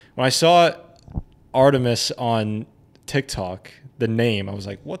When I saw Artemis on TikTok, the name, I was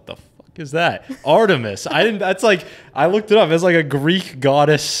like, what the fuck is that? Artemis. That's like, I looked it up. It's like a Greek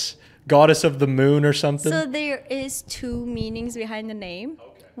goddess of the moon or something. So there is two meanings behind the name.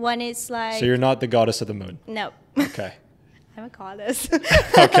 Okay. One is like... So you're not the goddess of the moon? No. Okay. I'm a goddess.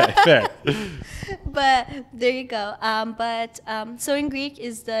 Okay, fair. But there you go. So in Greek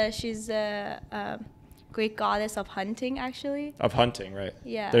she's the Greek goddess of hunting, actually. Of hunting, right?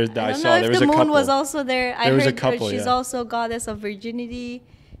 Yeah. I don't know saw if there was the a moon couple. was also there. I There was a heard couple, she's yeah. also goddess of virginity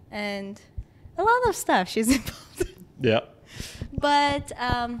and a lot of stuff she's involved in. Yeah. But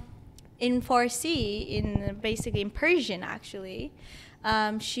in Farsi, basically in Persian, actually,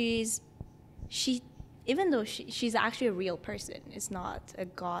 even though she's actually a real person, it's not a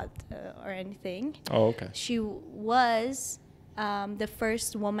god or anything. Oh, okay. She was the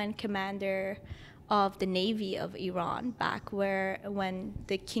first woman commander of the Navy of Iran when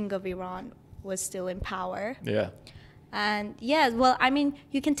the king of Iran was still in power. Yeah. And yeah, well, I mean,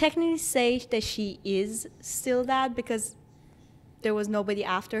 you can technically say that she is still that because there was nobody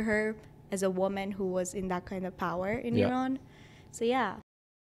after her as a woman who was in that kind of power in Iran. So yeah.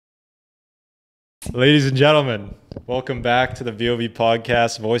 Ladies and gentlemen, welcome back to the VoV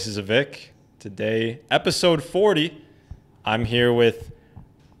podcast, Voices of Vic. Today, episode 40. I'm here with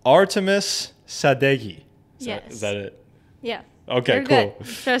Artemis Sadeghi. Is that it? Yeah. Okay, You're cool. Good.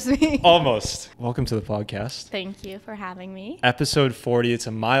 Trust me. Almost. Welcome to the podcast. Thank you for having me. Episode 40. It's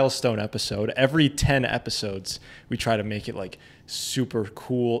a milestone episode. Every 10 episodes, we try to make it like super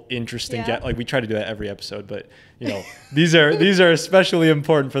cool, interesting. Yeah. Like we try to do that every episode, but you know, these are especially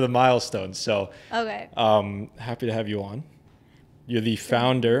important for the milestones. So, okay. Happy to have you on. You're the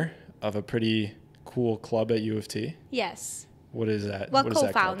founder of a pretty cool club at U of T. Yes. What is that? Well, what is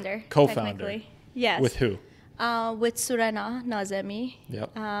that called? co-founder. Co-founder. Technically. Yes. With who? With Surana Nazemi.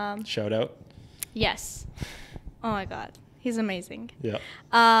 Yep. Shout out. Yes. Oh my God, he's amazing. Yeah.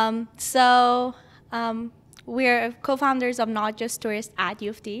 We're co-founders of Not Just Tourist at U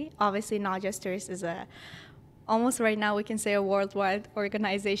of T. Obviously, Not Just Tourist is almost right now we can say a worldwide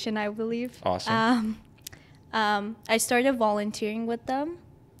organization, I believe. Awesome. I started volunteering with them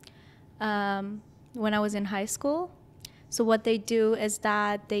when I was in high school. So what they do is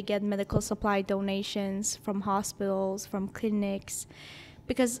that they get medical supply donations from hospitals, from clinics,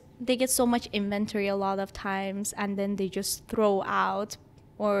 because they get so much inventory a lot of times, and then they just throw out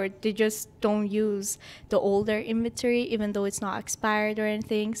or they just don't use the older inventory, even though it's not expired or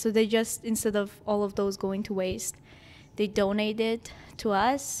anything. So they just, instead of all of those going to waste, they donate it to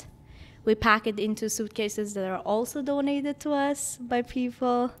us. We pack it into suitcases that are also donated to us by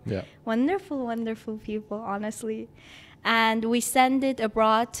people. Yeah. Wonderful, wonderful people, honestly. And we send it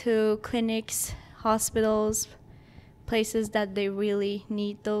abroad to clinics, hospitals, places that they really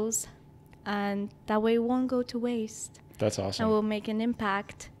need those. And that way it won't go to waste. That's awesome. And we'll make an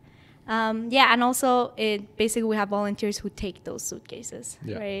impact. And also basically we have volunteers who take those suitcases,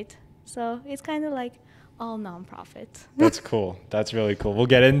 right? So it's kind of like all nonprofit. That's cool. That's really cool. We'll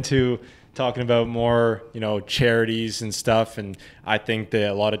get into talking about more, charities and stuff. And I think that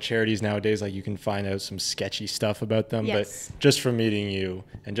a lot of charities nowadays, like you can find out some sketchy stuff about them. Yes. But just from meeting you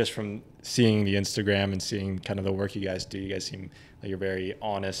and just from seeing the Instagram and seeing kind of the work you guys do, you guys seem like you're very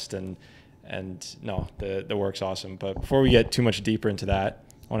honest and no, the work's awesome. But before we get too much deeper into that,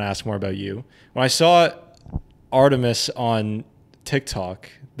 I want to ask more about you. When I saw Artemis on TikTok,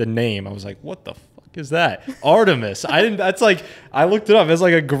 the name, I was like, what the fuck is that? Artemis. That's like, I looked it up. It's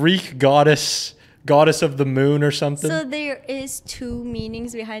like a Greek goddess of the moon or something. So there is two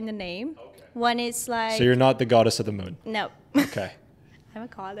meanings behind the name. Okay. One is like... So you're not the goddess of the moon? No. Okay. I'm a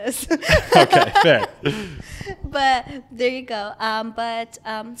goddess. Okay, fair. But there you go.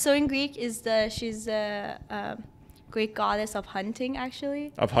 So in Greek she's the Greek goddess of hunting,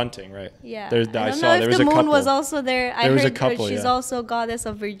 actually. Of hunting, right? Yeah. I don't know saw if there was the a moon couple. was also there. I There was a heard couple, she's yeah. also goddess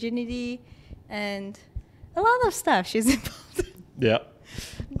of virginity and a lot of stuff she's involved in. Yeah.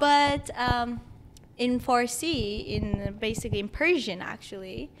 But in Farsi, basically in Persian,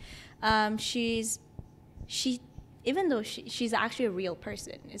 actually, even though she's actually a real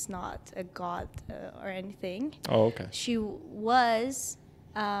person, it's not a god or anything. Oh, okay. She was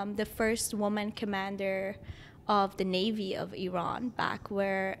the first woman commander of the Navy of Iran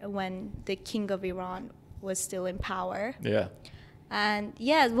when the king of Iran was still in power. Yeah. And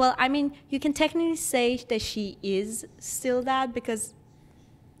yeah, well, I mean, you can technically say that she is still that because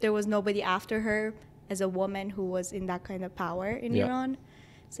there was nobody after her as a woman who was in that kind of power in Iran.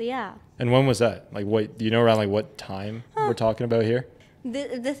 So yeah. And when was that? Like, what do you know around like what time we're talking about here?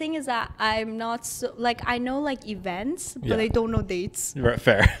 The thing is that I'm not so like I know like events, but Yeah. I don't know dates. Right,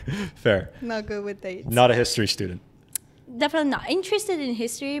 fair, fair. Not good with dates. Not a history student. Definitely not interested in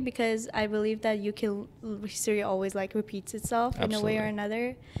history because I believe that history always like repeats itself in a way or Absolutely.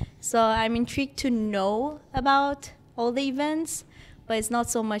 another. So I'm intrigued to know about all the events, but it's not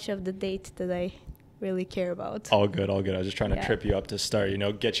so much of the date that I really care about. All good, all good. I was just trying to Yeah. trip you up to start,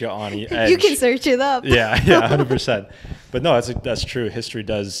 get you on the edge. You can search it up. Yeah, 100%. But no, that's true. History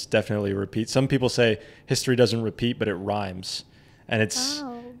does definitely repeat. Some people say history doesn't repeat, but it rhymes. And it's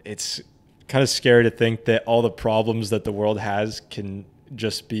kind of scary to think that all the problems that the world has can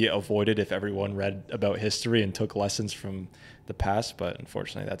just be avoided if everyone read about history and took lessons from the past. But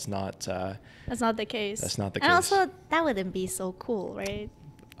unfortunately, that's not the case. That's not the and case. also, that wouldn't be so cool, right?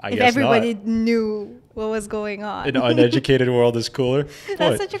 I If guess everybody not. knew what was going on. An uneducated world is cooler. That's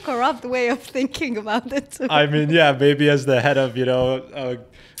Boy, such a corrupt way of thinking about it, too. I mean, yeah, maybe as the head of,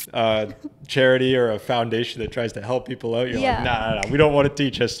 a charity or a foundation that tries to help people out, you're like, nah, we don't want to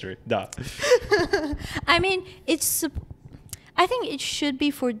teach history. Nah. I mean, I think it should be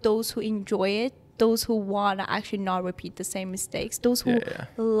for those who enjoy it, those who want to actually not repeat the same mistakes, those who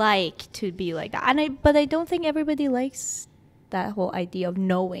like to be like that. But I don't think everybody likes that whole idea of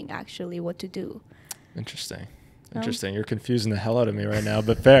knowing actually what to do. Interesting. You're confusing the hell out of me right now,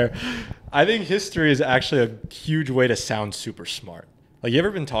 but fair. I think history is actually a huge way to sound super smart. Like, you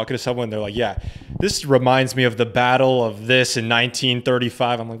ever been talking to someone, they're like, yeah, this reminds me of the battle of this in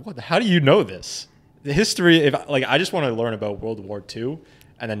 1935. I'm like, what? How do you know this? The history, I just want to learn about World War II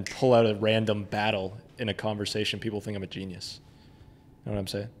and then pull out a random battle in a conversation. People think I'm a genius. You know what I'm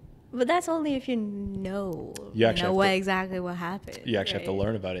saying? But that's only if you know, exactly what happened. You actually have to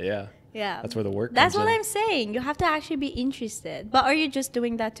learn about it, yeah. Yeah. That's where the work That's comes what in. I'm saying. You have to actually be interested. But are you just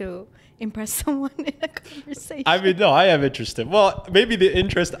doing that to impress someone in a conversation? I mean, no, I am interested. Well, maybe the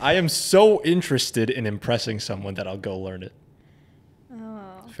interest, I am so interested in impressing someone that I'll go learn it.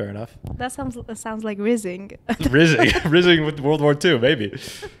 Oh. Fair enough. That sounds like rizzing. Rizzing with World War II, maybe.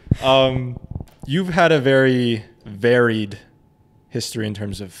 You've had a very varied history in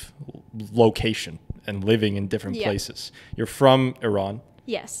terms of location and living in different places. You're from Iran.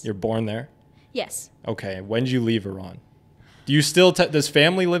 Yes. You're born there. Yes. Okay. When did you leave Iran? Do you still does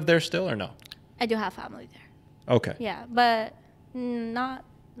family live there still or no? I do have family there. Okay. Yeah, but not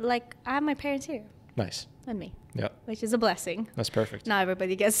like I have my parents here Nice. and me. Yeah. Which is a blessing. That's perfect. Not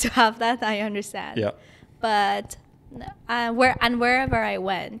everybody gets to have that. I understand. Yeah. But wherever I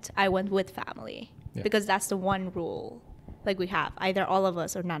went with family because that's the one rule like we have, either all of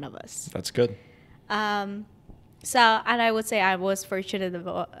us or none of us. That's good. So, and I would say I was fortunate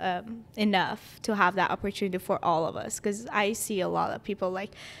enough to have that opportunity for all of us, because I see a lot of people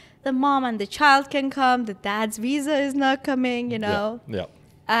like the mom and the child can come, the dad's visa is not coming, Yeah.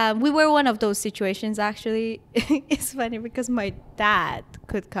 We were one of those situations, actually. It's funny because my dad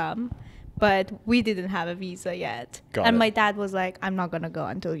could come, but we didn't have a visa yet. Got and it. my dad was like, I'm not going to go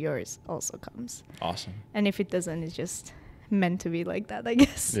until yours also comes. Awesome. And if it doesn't, it's just meant to be like that, I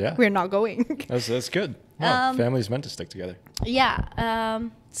guess. Yeah. We're not going. That's good. Wow, family's meant to stick together. Yeah.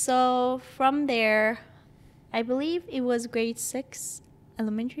 So from there, I believe it was grade 6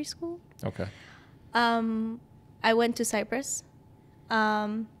 elementary school. Okay. I went to Cyprus,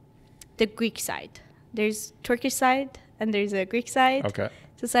 the Greek side. There's Turkish side and there's a Greek side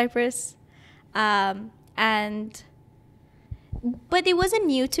to Cyprus. But it wasn't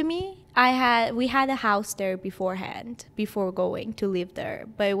new to me. We had a house there beforehand, before going to live there,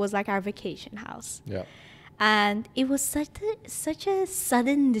 but it was like our vacation house. Yeah. And it was such a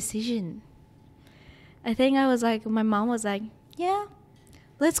sudden decision. I think my mom was like, yeah,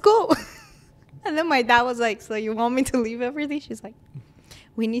 let's go. And then my dad was like, so you want me to leave everything? She's like,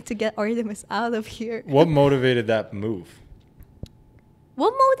 we need to get Artemis out of here. What motivated that move?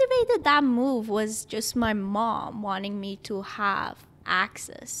 What motivated that move was just my mom wanting me to have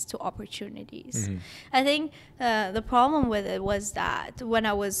access to opportunities. Mm-hmm. I think the problem with it was that when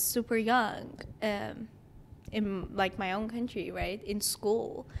I was super young, in like my own country, right, in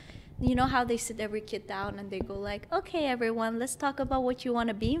school, you know how they sit every kid down and they go like, okay, everyone, let's talk about what you want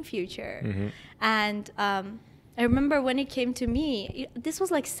to be in future. Mm-hmm. And I remember when it came to me, this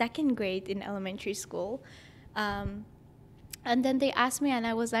was like 2nd grade in elementary school. And then they asked me and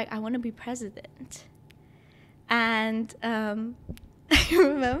I was like, I want to be president. And I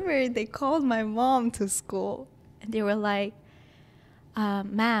remember they called my mom to school and they were like,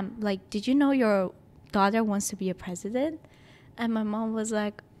 ma'am, like, did you know your daughter wants to be a president? And my mom was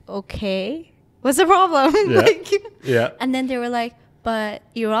like, okay, what's the problem? Yeah. Yeah. And then they were like, but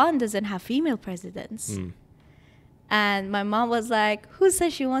Iran doesn't have female presidents. And my mom was like, who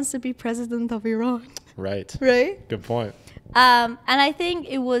says she wants to be president of Iran? Right. Right? Good point. And I think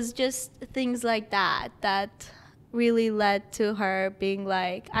it was just things like that that really led to her being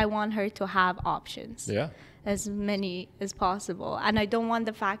like, I want her to have options. Yeah. As many as possible. And I don't want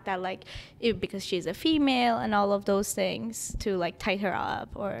the fact that like because she's a female and all of those things to like tie her up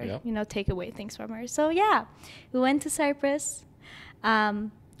or take away things from her. So yeah, we went to Cyprus.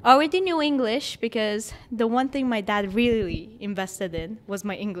 Already knew English because the one thing my dad really invested in was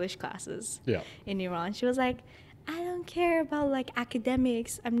my English classes in Iran. She was like, I don't care about like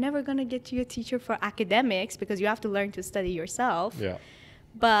academics. I'm never gonna get you a teacher for academics because you have to learn to study yourself. Yeah.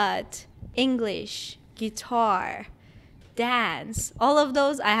 But English, guitar, dance, all of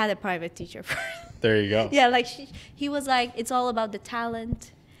those, I had a private teacher for. There you go. Yeah, like he was like, it's all about the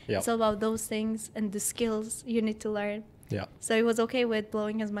talent. Yep. It's all about those things and the skills you need to learn. Yeah. So he was okay with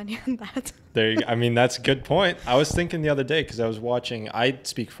blowing his money on that. There you go. I mean, that's a good point. I was thinking the other day because I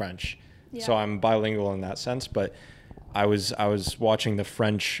speak French, so I'm bilingual in that sense. But I was watching the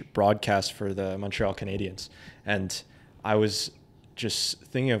French broadcast for the Montreal Canadiens, and I was just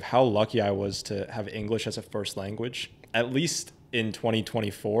thinking of how lucky I was to have English as a first language, at least in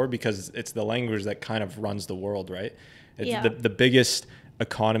 2024, because it's the language that kind of runs the world, right? It's the biggest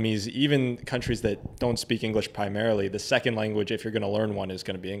economies, even countries that don't speak English primarily, the second language, if you're going to learn one, is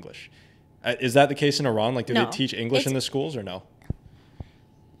going to be English. Is that the case in Iran? Like, do they teach English in the schools or no?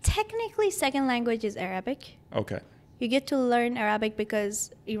 Technically, second language is Arabic. Okay. You get to learn Arabic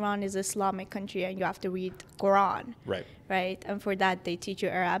because Iran is an Islamic country and you have to read Quran. Right. Right? And for that, they teach you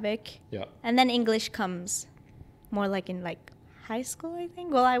Arabic. Yeah. And then English comes more like in like high school, I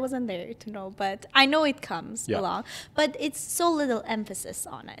think. Well, I wasn't there to know, but I know it comes along. But it's so little emphasis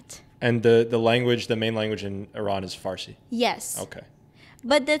on it. And the language, the main language in Iran is Farsi? Yes. Okay.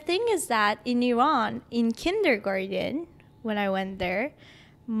 But the thing is that in Iran, in kindergarten, when I went there,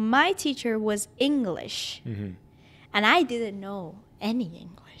 my teacher was English. Mm-hmm. And I didn't know any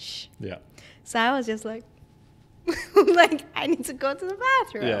English. Yeah. So I was just like, like, I need to go to the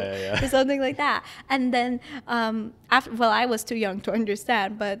bathroom. Yeah. Or something like that. And then, I was too young to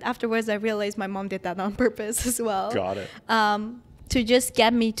understand. But afterwards, I realized my mom did that on purpose as well. Got it. To just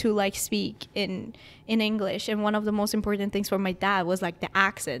get me to, like, speak in English. And one of the most important things for my dad was, like, the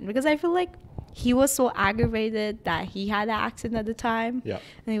accent. Because I feel like he was so aggravated that he had an accent at the time. Yeah.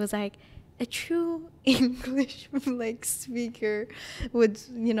 And he was like, a true English like speaker would,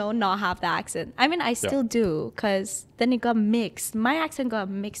 not have the accent. I mean, I still do, because then it got mixed. My accent got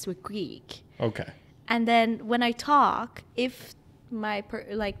mixed with Greek. Okay. And then when I talk, if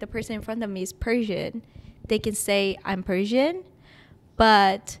the person in front of me is Persian, they can say I'm Persian.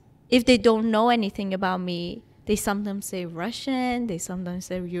 But if they don't know anything about me, they sometimes say Russian. They sometimes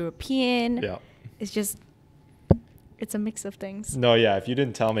say European. Yeah. It's a mix of things. No, yeah. If you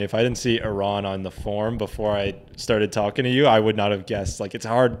didn't tell me, if I didn't see Iran on the form before I started talking to you, I would not have guessed. Like, it's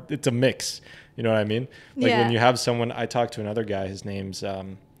hard. It's a mix. You know what I mean? Like when you have someone, I talked to another guy, his name's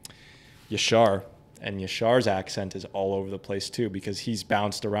Yashar, and Yashar's accent is all over the place too, because he's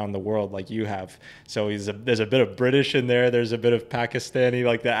bounced around the world like you have. So there's a bit of British in there. There's a bit of Pakistani.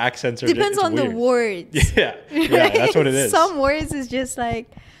 Like the accents are depends on weird. The words. Yeah. That's what it is. Some words is just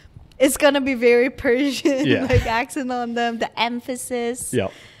like, it's going to be very Persian, like accent on them, the emphasis. Yeah.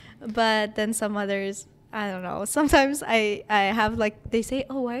 But then some others, I don't know. Sometimes I have like, they say,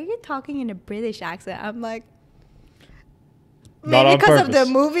 oh, why are you talking in a British accent? I'm like, maybe because of the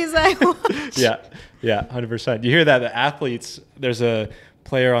movies I watch. Yeah, 100%. You hear that the athletes, there's a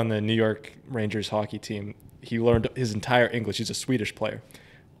player on the New York Rangers hockey team. He learned his entire English. He's a Swedish player.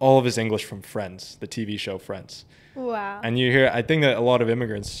 All of his English from Friends, the TV show Friends. Wow. And you hear, I think that a lot of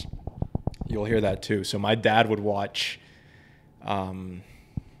immigrants, you'll hear that too. So my dad would watch, what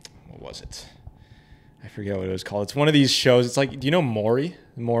was it? I forget what it was called. It's one of these shows. It's like, do you know Maury?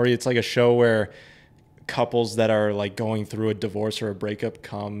 Maury, it's like a show where couples that are like going through a divorce or a breakup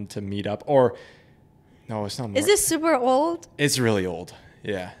come to meet up. Or, no, it's not Maury. Is this super old? It's really old.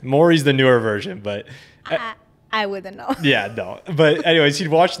 Yeah. Maury's the newer version, but... I wouldn't know. Yeah, no. But anyways, he'd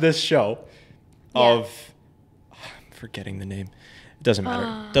watch this show of... I'm forgetting the name. It doesn't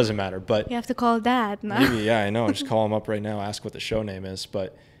matter. Doesn't matter. But you have to call Dad now. Maybe, yeah, I know. Just call him up right now. Ask what the show name is.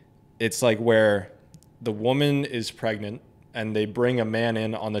 But it's like where the woman is pregnant and they bring a man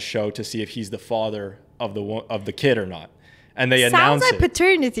in on the show to see if he's the father of the kid or not. And they announce it. Sounds like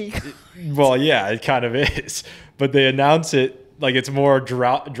paternity. Well, yeah, it kind of is. But they announce it like it's more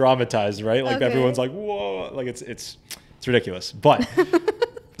dramatized, right? Like everyone's like, whoa. Like it's ridiculous. But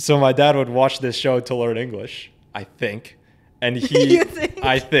so my dad would watch this show to learn English, I think. And he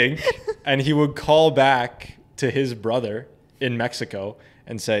would call back to his brother in Mexico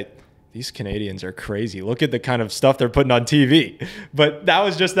and say, these Canadians are crazy. Look at the kind of stuff they're putting on TV. But that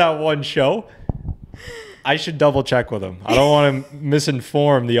was just that one show. I should double check with him. I don't want to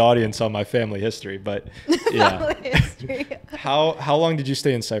misinform the audience on my family history, but yeah. Family history. How long did you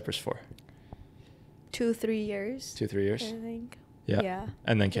stay in Cyprus for? 2-3 years. 2-3 years? I think. Yeah. Yeah.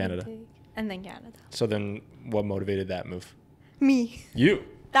 And then Canada. And then Canada. So then what motivated that move? Me. You.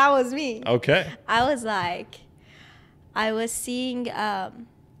 That was me. Okay. I was seeing,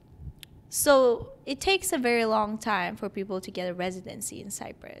 so it takes a very long time for people to get a residency in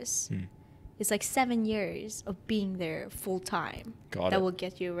Cyprus. It's like 7 years of being there full time. Got that it. will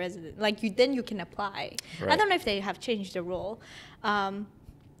get you a resident. Like then you can apply. Right. I don't know if they have changed the rule.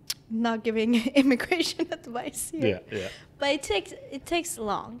 Not giving immigration advice here. Yeah. But it takes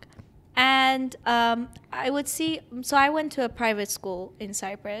long. And I would see, so I went to a private school in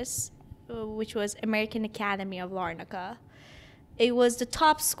Cyprus, which was American Academy of Larnaca. It was the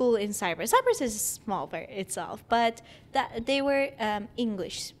top school in Cyprus. Cyprus is small by itself, but they were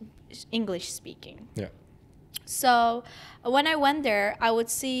English speaking. Yeah. So when I went there, I would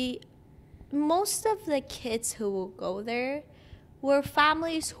see most of the kids who will go there were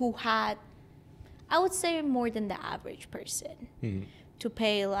families who had, I would say, more than the average person to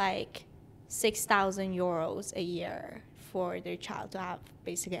pay like 6,000 euros a year for their child to have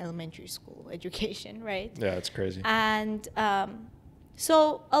basically elementary school education, right? Yeah, it's crazy. And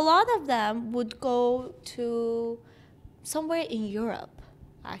so a lot of them would go to somewhere in Europe,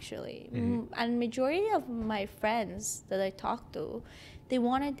 actually. And majority of my friends that I talked to, they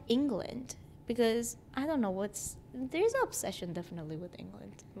wanted England because I don't know there's an obsession definitely with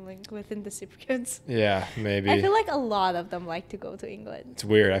England, like within the Cypriots. Yeah, maybe. I feel like a lot of them like to go to England. It's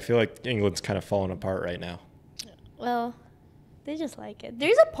weird. I feel like England's kind of falling apart right now. Well, they just like it.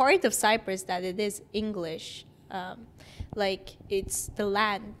 There's a part of Cyprus that it is English, like it's the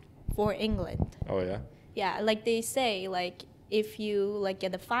land for England. Oh yeah. Yeah, like they say, like if you like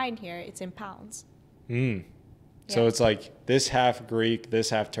get a fine here, it's in pounds. So it's like this half Greek, this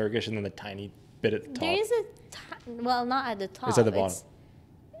half Turkish, and then the tiny bit at the top. There is well, not at the top. It's at the bottom.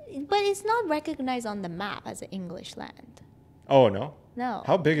 But it's not recognized on the map as an English land. Oh no. No.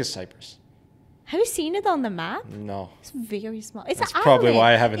 How big is Cyprus? Have you seen it on the map? No. It's very small. It's That's an probably island.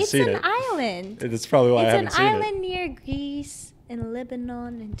 why I haven't seen it. It's an island. That's probably why I haven't seen it. It's an island near Greece and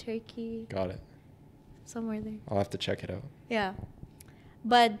Lebanon and Turkey. Got it. Somewhere there. I'll have to check it out. Yeah.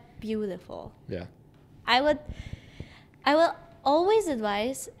 But beautiful. Yeah. I will always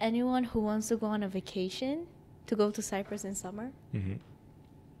advise anyone who wants to go on a vacation to go to Cyprus in summer.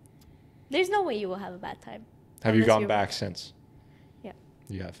 There's no way you will have a bad time. Have you gone back since? Yeah.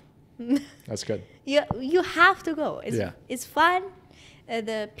 You have. That's good. You have to go. It's fun.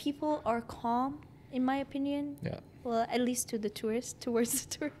 The people are calm, in my opinion. Yeah. Well, at least towards the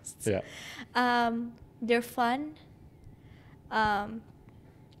tourists. Yeah. They're fun. And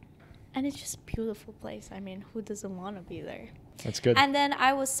it's just a beautiful place. I mean, who doesn't want to be there? That's good. And then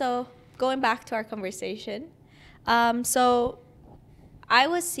going back to our conversation. So I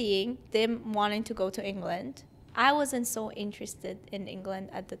was seeing them wanting to go to England. I wasn't so interested in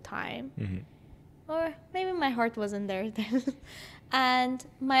England at the time. Or maybe my heart wasn't there then. And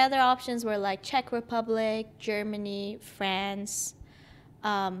my other options were like Czech Republic, Germany, France,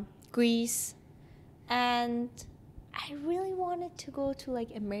 Greece. And I really wanted to go to like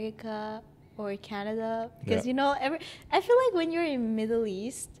America or Canada because I feel like when you're in Middle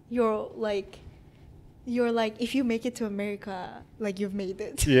East, you're like if you make it to America, like you've made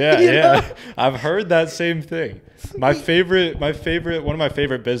it. Yeah. I've heard that same thing. One of my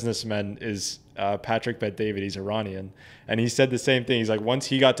favorite businessmen is Patrick Bet-David. He's Iranian, and he said the same thing. He's like, once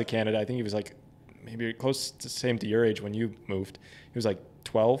he got to Canada, I think he was like maybe close to the same to your age when you moved. He was like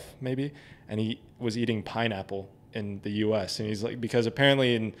 12 maybe, and he was eating pineapple in the U.S. And he's like, because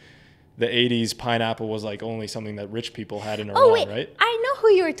apparently in the 80s, pineapple was like only something that rich people had in Iran, right? I know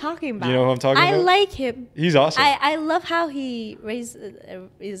who you were talking about. You know who I'm talking about? I like him. He's awesome. I love how he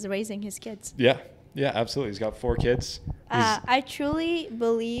is raising his kids. Yeah, absolutely. He's got 4 kids. I truly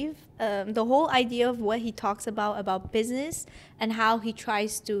believe the whole idea of what he talks about business and how he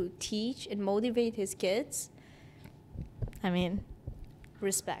tries to teach and motivate his kids. I mean,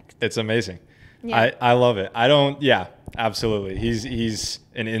 respect. It's amazing. Yeah. I love it. Absolutely. He's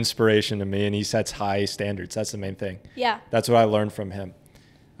an inspiration to me, and he sets high standards. That's the main thing. Yeah. That's what I learned from him.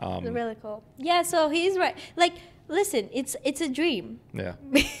 Really cool. Yeah, so he's right. Like, listen, it's a dream. Yeah.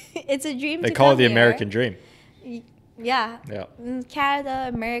 It's a dream. They call it the American dream. Yeah. Canada,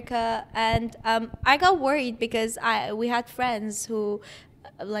 America, and I got worried because we had friends who,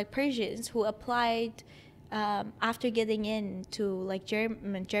 like Persians, who applied after getting into like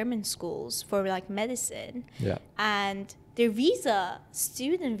German schools for like medicine, Yeah. and their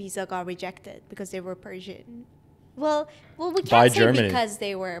student visa got rejected because they were Persian. Well, we By can't say Germany. because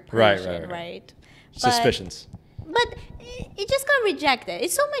they were Right, Persian, right. right? Suspicions. But it just got rejected.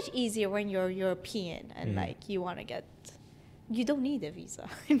 It's so much easier when you're European and like you don't need a visa,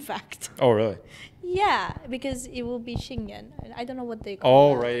 in fact. Oh, really? Yeah, because it will be Schengen. I don't know what they call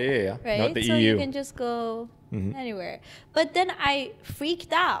it. Oh, right, yeah. Right? Not the so EU. you can just go anywhere. But then I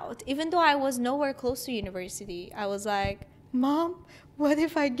freaked out. Even though I was nowhere close to university, I was like, Mom, what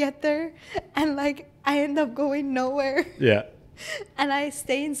if I get there and like I end up going nowhere? Yeah. And I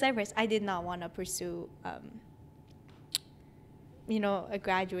stay in Cyprus. I did not want to pursue, a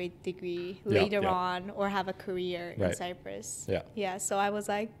graduate degree later on or have a career in Cyprus. Yeah. Yeah. So I was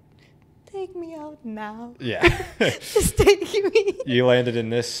like, take me out now. Yeah. Just take me. You landed in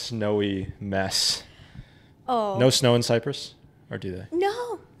this snowy mess. Oh. No snow in Cyprus? Or do they?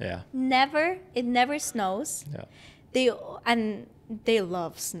 No. Yeah. Never. It never snows. Yeah. They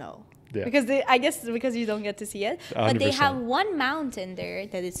love snow. Yeah. I guess because you don't get to see it. 100%. But they have one mountain there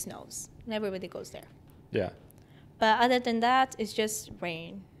that it snows. And everybody goes there. Yeah. But other than that, it's just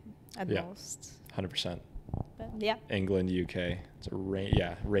rain at most. 100%. But yeah. England, UK. It's a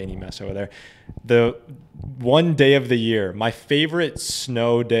rainy mess over there. The one day of the year, my favorite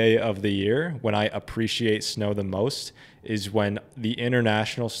snow day of the year, when I appreciate snow the most, is when the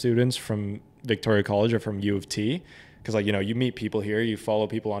international students from Victoria College or from U of T, because you meet people here, you follow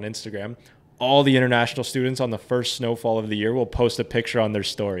people on Instagram. All the international students on the first snowfall of the year will post a picture on their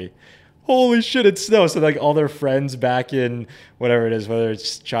story. Holy shit, it snows. So like all their friends back in whatever it is, whether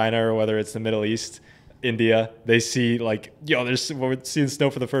it's China or whether it's the Middle East, India, they see like, we're seeing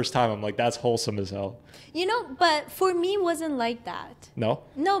snow for the first time. I'm like, that's wholesome as hell. But for me, it wasn't like that. No?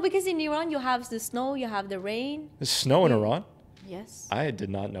 No, because in Iran, you have the snow, you have the rain. There's snow in Iran? Yes. I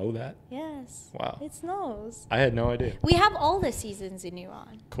did not know that. Yes. Wow. It snows. I had no idea. We have all the seasons in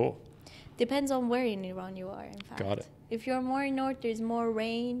Iran. Cool. Depends on where in Iran you are, in fact. Got it. If you're more north, there's more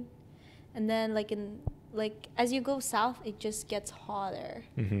rain. And then as you go south, it just gets hotter.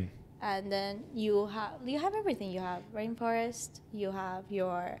 Mm-hmm. And then you have everything. You have rainforest. You have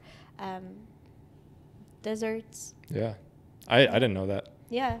your deserts. Yeah, I didn't know that.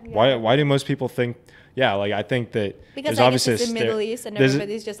 Yeah. Why do most people think? Yeah, like I think that because there's I obviously guess it's the Middle East and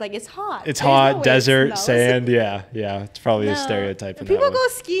everybody's just like, it's hot. It's There's hot, no way it desert, snows. sand. Yeah. It's probably a stereotype. In People that go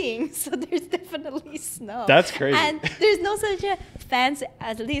skiing, so there's definitely snow. That's crazy. And there's no such a fancy,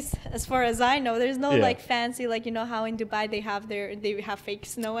 at least as far as I know, there's no like fancy, like how in Dubai they have fake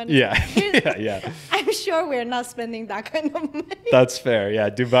snow and yeah. I'm sure we're not spending that kind of money. That's fair. Yeah,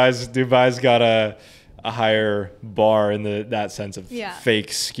 Dubai's got a higher bar in that sense of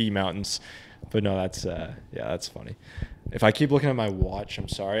fake ski mountains. But no, that's funny. If I keep looking at my watch, I'm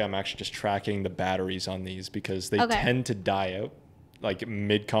sorry. I'm actually just tracking the batteries on these because they tend to die out like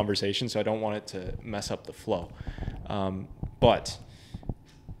mid-conversation, so I don't want it to mess up the flow. But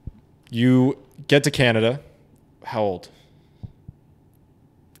you get to Canada. How old?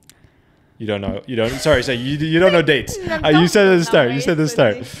 You don't know. You don't. Sorry. You don't know dates. You said at the start. You said at the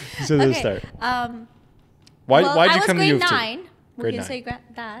start. Why'd you come to U of T? Grade 9. We Grade can 9. say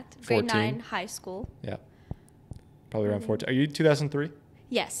that. 14. Grade 9, high school. Yeah. Probably around 14. Are you 2003?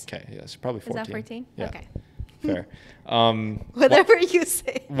 Yes. Okay. Yes. Probably 14. Is that 14? Yeah. Okay. Fair. Whatever you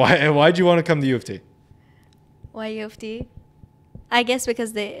say. Why'd you want to come to U of T? Why U of T? I guess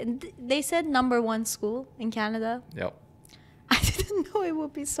because they said #1 school in Canada. Yep. I didn't know it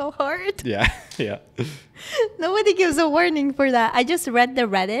would be so hard. Yeah. Nobody gives a warning for that. I just read the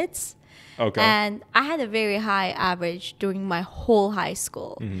Reddits. Okay. And I had a very high average during my whole high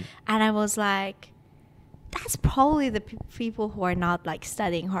school. Mm-hmm. And I was like, that's probably the people who are not like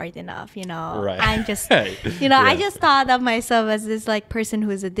studying hard enough, Right. I'm just, I just thought of myself as this like person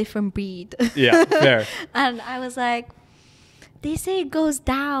who is a different breed. Yeah, fair. And I was like, they say it goes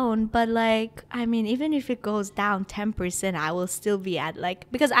down, but like, I mean, even if it goes down 10%, I will still be at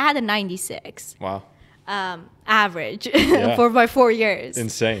because I had a 96. Wow. Average for my 4 years.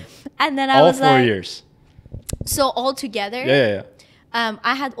 Insane. And then I was all 4 like, years. So altogether, Yeah.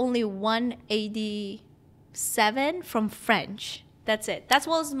 I had only 187 from French. That's it. That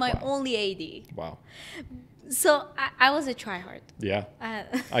was my only AD. Wow. So I was a tryhard. Yeah.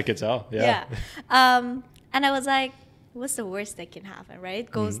 I could tell. Yeah. And I was like, what's the worst that can happen, right?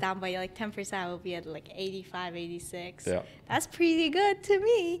 It goes down by like 10%. I will be at like 85, 86. Yeah. That's pretty good to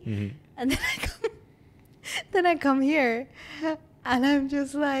me. Mm-hmm. And then I come here, and I'm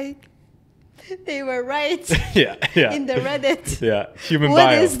just like, they were right. Yeah. In the Reddit. Yeah. Human What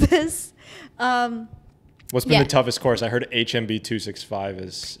bio. is this? What's been the toughest course? I heard HMB 265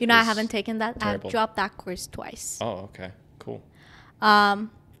 is. You know, I haven't taken that. Terrible. I've dropped that course twice. Oh, okay. Cool.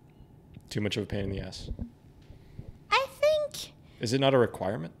 Too much of a pain in the ass. I think. Is it not a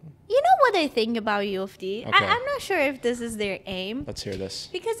requirement? You know what I think about U of D? Okay. I'm not sure if this is their aim. Let's hear this.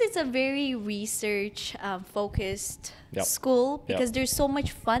 Because it's a very research focused Yep. school. Because Yep. there's so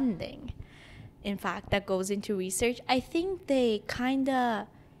much funding, in fact, that goes into research. I think they kind of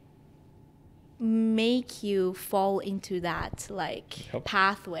make you fall into that like Yep.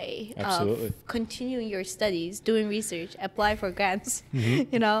 pathway Absolutely. of continuing your studies, doing research, apply for grants,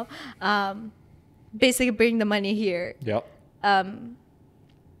 Mm-hmm. you know, basically bring the money here. Yep.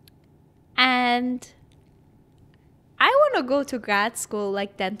 And I want to go to grad school,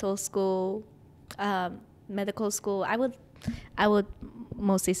 like dental school, medical school. I would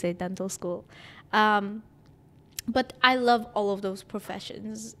mostly say dental school. But I love all of those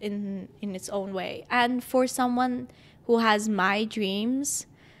professions in its own way. And for someone who has my dreams,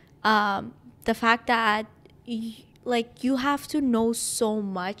 the fact that you have to know so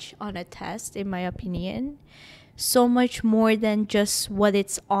much on a test, in my opinion, so much more than just what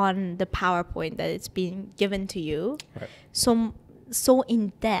it's on the PowerPoint that it's being given to you. Right. So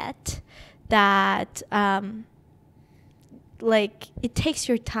in depth that it takes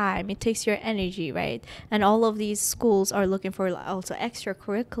your time, it takes your energy, right? And all of these schools are looking for also extra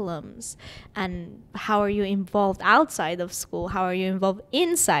curriculums. And how are you involved outside of school? How are you involved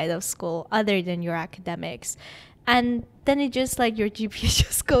inside of school other than your academics? And then it just your GPA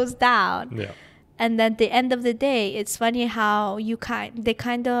just goes down. Yeah. And then at the end of the day, it's funny how they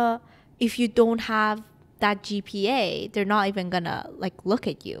kind of, if you don't have that GPA, they're not even gonna look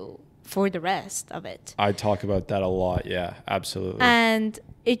at you for the rest of it. I talk about that a lot. Yeah, absolutely. And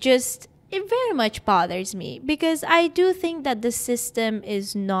it very much bothers me because I do think that the system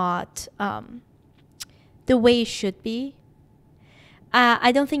is not the way it should be.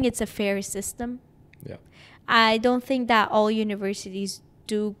 I don't think it's a fair system. Yeah. I don't think that all universities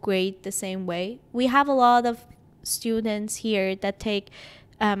do grade the same way. We have a lot of students here that take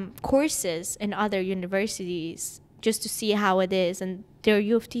courses in other universities just to see how it is, and they're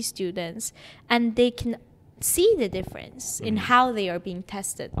U of T students, and they can see the difference in how they are being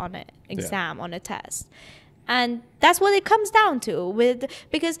tested on an exam, on a test. And that's what it comes down to,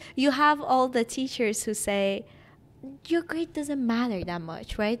 because you have all the teachers who say, your grade doesn't matter that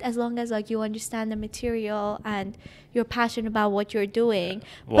much, right? As long as you understand the material and you're passionate about what you're doing.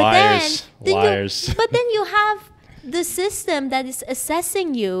 Liars. But then you have the system that is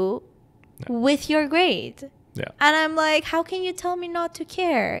assessing you with your grade. Yeah. And I'm like, how can you tell me not to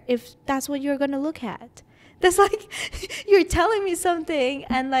care if that's what you're going to look at? That's you're telling me something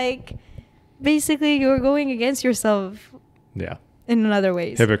and basically you're going against yourself. Yeah. In other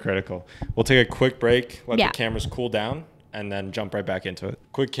ways. Hypocritical. We'll take a quick break, let Yeah. the cameras cool down, and then jump right back into it.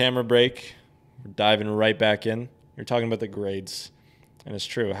 Quick camera break. We're diving right back in. You're talking about the grades. And it's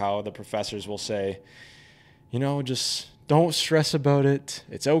true how the professors will say, just don't stress about it.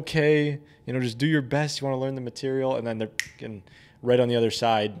 It's okay. Just do your best. You want to learn the material. And then they're right on the other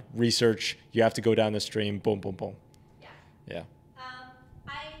side, research. You have to go down the stream. Boom, boom, boom. Yeah. Yeah.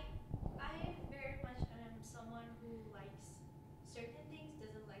 I very much am someone who likes certain things,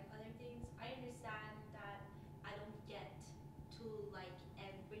 doesn't like other things. I understand that I don't get to like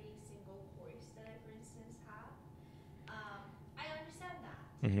every single course that I, for instance, have. I understand that.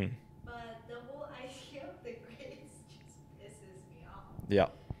 Mm-hmm. But the whole idea of the grades just pisses me off.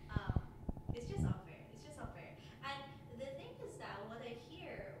 Yeah. It's just unfair. It's just unfair. And the thing is that what I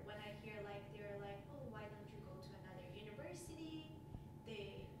hear when I hear they're like, oh, why don't you go to another university?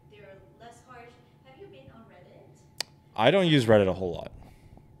 They're less harsh. Have you been on Reddit? I don't use Reddit a whole lot.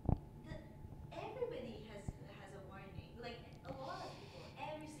 Everybody has a warning. A lot of people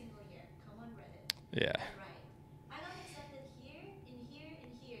every single year come on Reddit. Yeah. And write, I got accepted here, in here,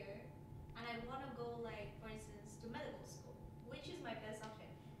 and here, and I want to go for instance, to medical school, which is my best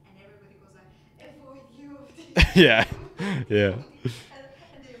option. And everybody goes F4 you. Yeah. Yeah.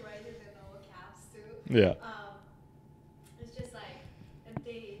 And they write it in all caps too. Yeah. It's just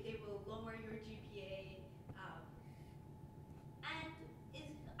they will lower your GPA. And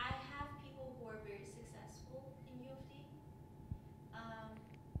I have people who are very successful in U of D.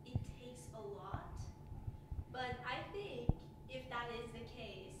 It takes a lot, but I think if that is the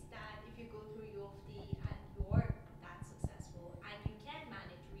case, that if you go through U of D and you're that successful and you can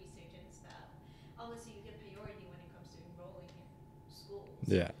manage research and stuff, obviously you get priority when it comes to enrolling in schools.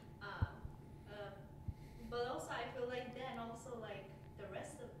 Yeah. But also I feel then also the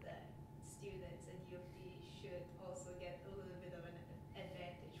rest of the students at U of D should also get a little bit of an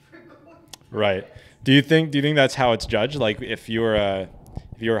advantage for going. Right. Do you think that's how it's judged? Like if you were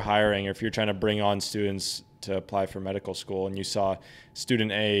hiring or if you're trying to bring on students to apply for medical school and you saw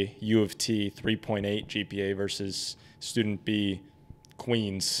student A, U of T, 3.8 GPA versus student B,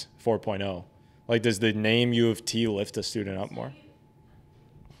 Queens, 4.0. Like, does the name U of T lift a student up So more?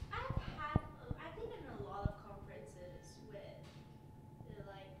 I've been in a lot of conferences with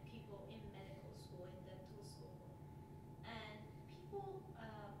like people in medical school, in dental school, and people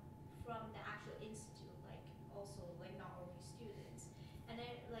from the actual institute, like also like not only students, and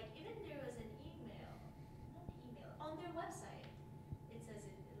I like even there was an email, not email on their website. It says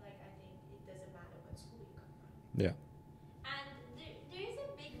it like I think it doesn't matter what school you come from. Yeah. And there is a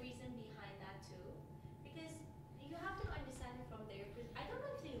big reason behind that too, because you have to understand it from their. I don't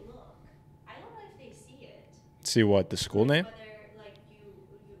know if they look. I don't know if they see it. See what, the school Like name? whether like you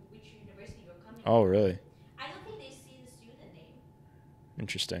which university you're coming Oh, from. really? I don't think they see the student name.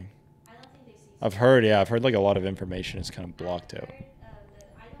 Interesting. I don't think they see. I've heard like a lot of information is kind of blocked out.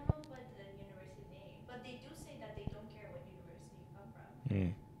 I don't know what the university name, but they do say that they don't care what university you come from.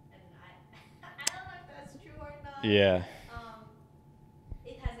 Mm. And I don't know if that's true or not. Yeah.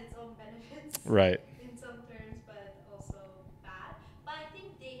 It has its own benefits. Right. In some terms, but also bad. But I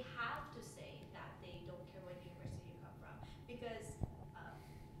think they have to say that they don't care what university you come from because,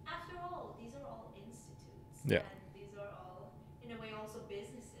 after all, these are all institutes. Yeah. And these are all, in a way, also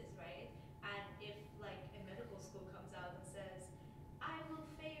businesses, right? And if like a medical school comes out and says, "I will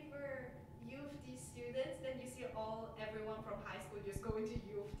favor U of T students," then you see everyone from high school just going to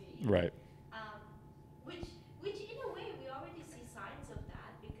U of T. Right. Um, which in a way we already see signs of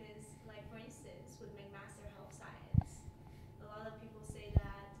that because, like for instance, with McMaster Health Science, a lot of people say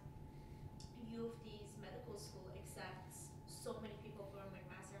that U of T's medical school accepts so many people from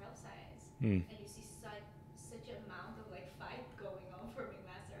McMaster Health Science, Mm. and you see such amount of like fight going on for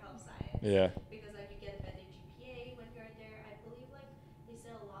McMaster Health Science. Yeah. Because like you get a better GPA when you're there. I believe like they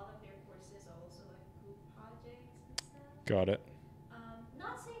say a lot of their courses are also like group projects and stuff. Got it.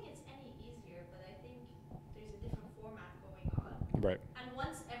 Not saying it's any easier, but I think there's a different format going on. Right. And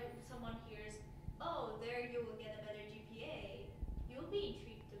once someone hears, "Oh, there you will get a better GPA," you'll be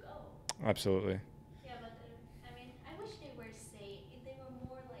intrigued to go. Absolutely. Yeah, but I mean, I wish they were they were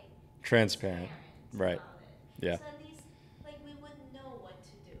more like Transparent. Right. about it. Yeah. So at least like we would know what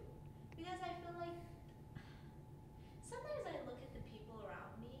to do. Because I feel like sometimes I look at the people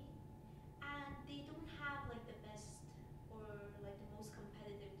around me and they don't have like the best or like the most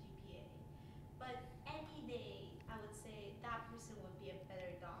competitive GPA. But any day I would say that person would be a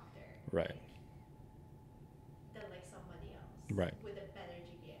better doctor. Right. Than like somebody else. Right. With a better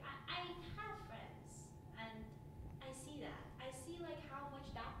GPA. I have friends and I see that. I see like how much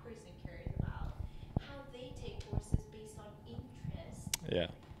that person cares about how they take courses based on interest. Yeah.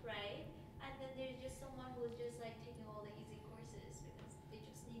 Right? And then there's just someone who's just like taking all the easy courses because they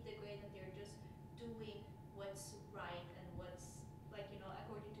just need the grade and they're just doing what's right and what's like,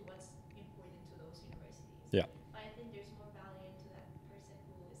 according to what's important to those universities. Yeah. But I think there's more value into that person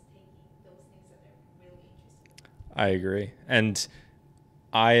who is taking those things that they're really interested in. I agree. And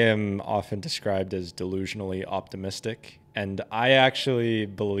I am often described as delusionally optimistic. And I actually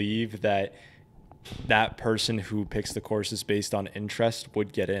believe that that person who picks the courses based on interest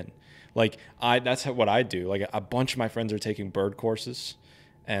would get in. Like that's what I do. Like a bunch of my friends are taking bird courses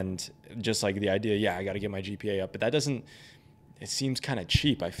and just like the idea, yeah, I got to get my GPA up, but that doesn't, it seems kind of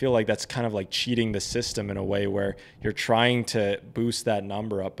cheap. I feel like that's kind of like cheating the system in a way where you're trying to boost that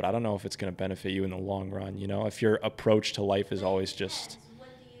number up, but I don't know if it's going to benefit you in the long run. If your approach to life is always just. What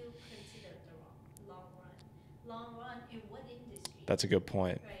do you consider the long run? Long run in what industry? That's a good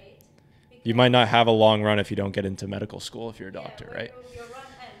point. Right? You might not have a long run if you don't get into medical school if you're a doctor, right? Your run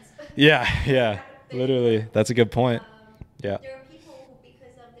ends. Yeah, literally. That's a good point. Yeah. There are people who,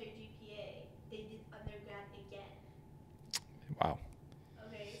 because of their GPA, they did undergrad again. Wow.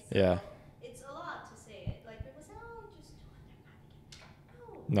 Okay, so Yeah. it's a lot to say it. Like people say, "Oh, just do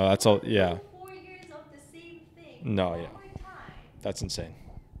undergrad again." No, that's all. Do Yeah. 4 years of the same thing. No, one yeah. more time. That's insane.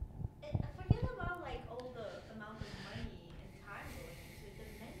 Forget about like all the amount of money and time going into it. The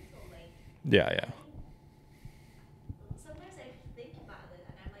mental, like. Yeah. Sometimes I think about it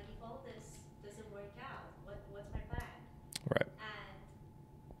and I'm like, if all this doesn't work out, what's my plan? Right. And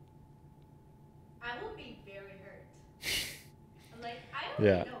I will be very hurt. Like I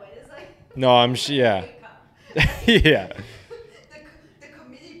already know it. It's like No, I'm sure. Yeah. break up. Yeah. The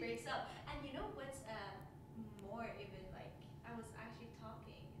committee breaks up, and you know what's more even like I was actually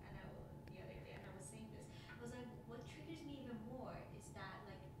talking and the other day and I was saying this. I was like, what triggers me even more is that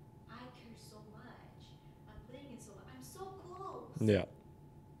like I care so much. I'm putting in so much. I'm so close. Yeah.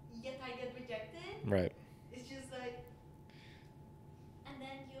 Yet I get rejected. Right. It's just like, and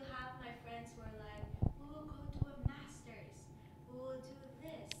then you have my friends who are like, we will go to a master's, we will do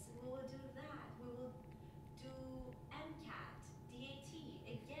this, we will do that, we will do MCAT, DAT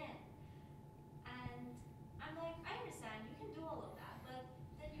again. And I'm like, I understand, you can do all of that, but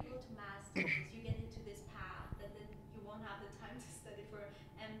then you go to master's, you get into this path, and then you won't have the time to study for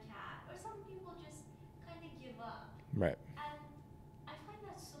MCAT, or some people just kind of give up. Right. And I find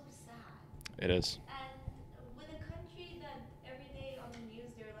that so sad. It is. And with a country that every day on the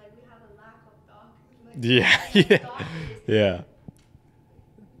news they're like, we have a lack of doctors. Like, Yeah. yeah. Doctors. Yeah.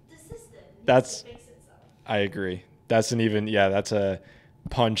 The system That's, needs to fix itself. I agree. That's an even, yeah, that's a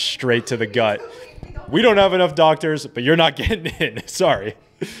punch straight to the gut. We don't have enough doctors, but you're not getting in. Sorry.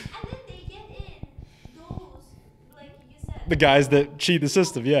 And then they get in those, like you said. The guys that cheat the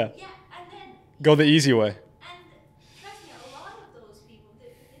system, yeah. Yeah, and then. Go the easy way. And trust me, a lot of those people,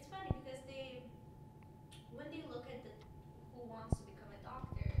 it's funny because they, when they look at the, who wants to become a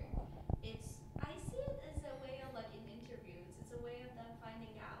doctor, I see it as a way of like in interviews, it's a way of them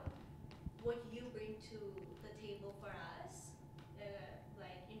finding out what you bring to the table for us,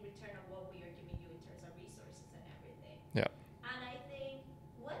 like in return of what we are giving you in terms of resources and everything. Yeah. And I think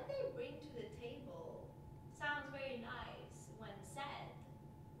what they bring to the table sounds very nice when said,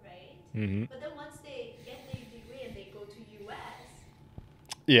 right? Mm-hmm. But then once they get their degree and they go to US,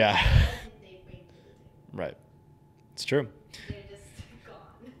 Yeah. what did they bring to the table? Right. It's true. They're just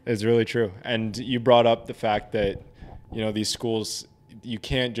gone. It's really true. And you brought up the fact that, you know, these schools, you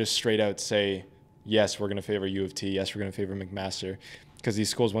can't just straight out say, yes, we're going to favor U of T. Yes, we're going to favor McMaster. Because these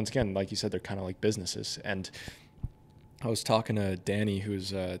schools, once again, like you said, they're kind of like businesses. And I was talking to Danny,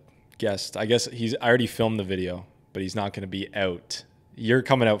 who's a guest. I guess I already filmed the video, but he's not going to be out. You're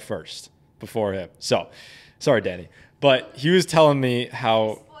coming out first before him. So, sorry, Danny. But he was telling me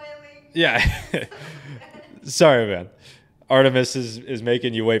how... Spoiling. Yeah. Sorry, man. Artemis is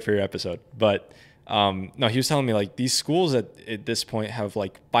making you wait for your episode. But no, he was telling me like these schools at this point have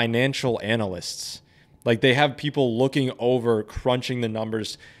like financial analysts. Like they have people looking over, crunching the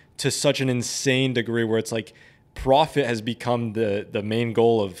numbers to such an insane degree where it's like profit has become the main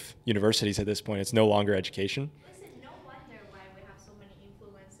goal of universities at this point. It's no longer education. Listen, no wonder why we have so many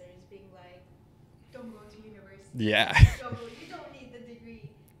influencers being like, don't go to university. Yeah. You don't need the degree.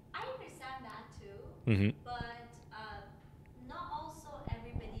 I understand that too. Mm-hmm. But not also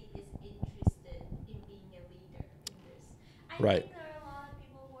everybody is interested in being a leader in this. I Right. think there are a lot of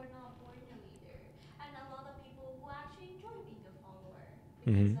people who are not born a leader, and a lot of people who actually enjoy being a follower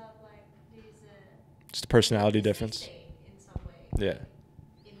because of like there's Just a personality a difference. in some way. Yeah.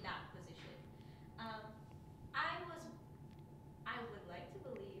 In that position, I would like to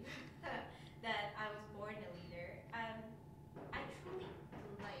believe that I was born a leader. I truly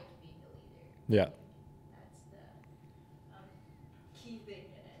like being a leader. Yeah. That's the key thing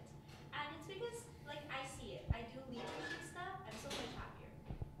in it. And it's because, like, I see it. I do leadership stuff. I'm so much happier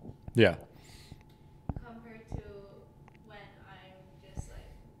Yeah. compared to when I'm just,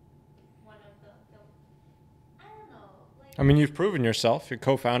 like, one of the I don't know. Like, I mean, you've proven yourself. You're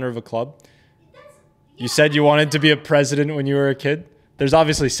co-founder of a club. that's, You said you wanted to be a president when you were a kid. There's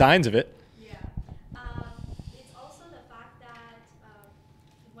obviously signs of it. Yeah. It's also the fact that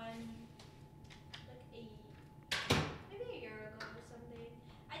when, like maybe a year ago or something,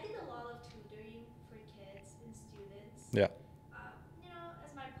 I did a lot of tutoring for kids and students. Yeah. You know,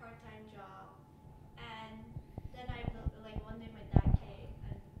 as my part-time job. And then like one day my dad came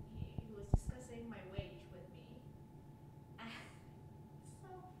and he was discussing my wage with me. And it's so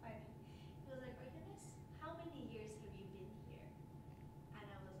funny. He was like, Artemis, how many years have you been here? And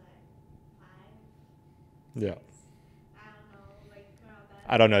I was like, 5. Yeah. I don't know, like around that.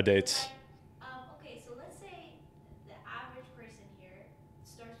 I don't know dates. Okay, so let's say the average person here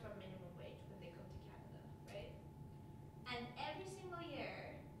starts from minimum wage when they come to Canada, right? And every single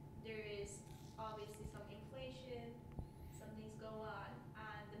year, there is obviously some inflation, some things go on,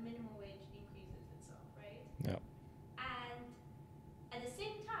 and the minimum wage increases itself, right? Yeah. And at the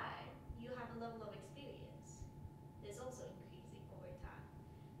same time, you have a level of experience that's also increasing over time.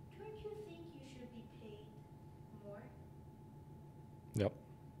 Don't you think you should be paid more? Yep.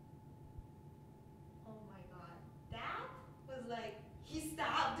 Oh my god. That was like, he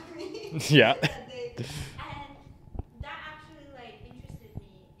stabbed me. Yeah. That day. And that actually like interested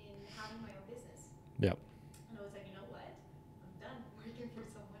me in having my own business. Yep. And I was like, you know what? I'm done working for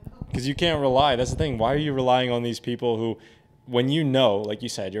someone else. Because you can't rely. That's the thing. Why are you relying on these people who, when you know, like you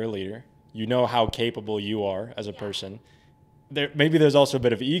said, you're a leader, you know how capable you are as a person. Maybe there's also a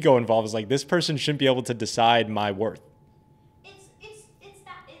bit of ego involved. It's like, this person shouldn't be able to decide my worth. It's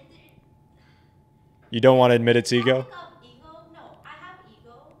that You don't want to admit it's ego? Topic of ego, no, I have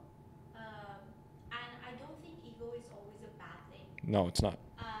ego, and I don't think ego is always a bad thing. No, it's not.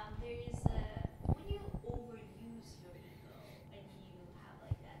 There is a, when you overuse your ego and you have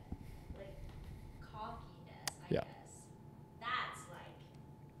like that, like cockiness, I Yeah. guess, that's like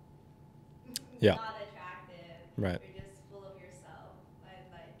Yeah. not attractive. Right. You're just full of yourself and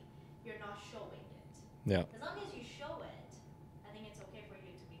like you're not showing it. Yeah. As long as you show it, I think it's okay for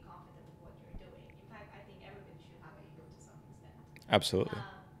you to be confident with what you're doing. In fact, I think everybody should have an ego to some extent. Absolutely.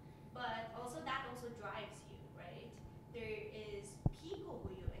 But also that also drives you, right? There is people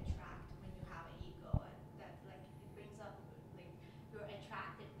who you attract when you have an ego, and that like it brings up like your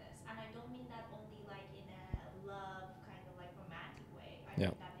attractiveness. And I don't mean that only like in a love kind of like romantic way. I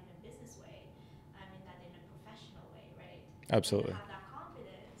Yeah. mean that in a business way. I mean that in a professional way, right? Absolutely. When you have that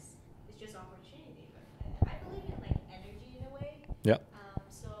confidence, it's just opportunity. But I believe in like energy in a way. Yeah.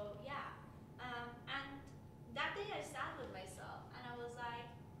 So yeah, and that day I sat with myself and I was like,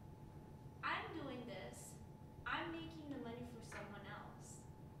 I'm doing this. I'm making the money for someone else.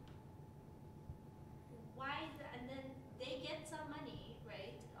 Why? And then they get some money,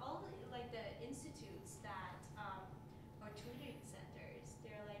 right? All the like the institutes that or tutoring centers,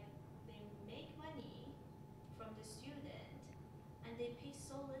 they're like they make money from the student, and they pay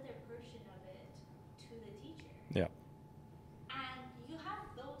so little portion of it to the teacher. Yeah. And you have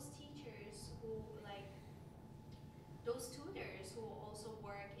those teachers who like those tutors who also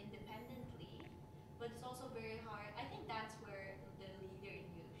work independently, but it's also very hard. I think that's where the leader in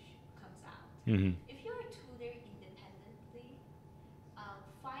you comes out. Mm-hmm. If you're a tutor independently,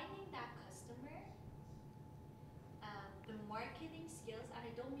 finding that customer, the marketing skills, and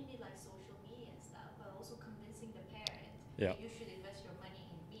I don't mean it like social media and stuff, but also convincing the parent Yeah. that you should invest your money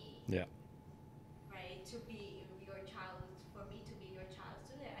in me. Yeah. Right, to be your child, for me to be your child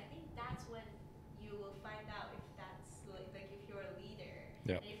student. I think that's when you will find out if that's like if you're a leader,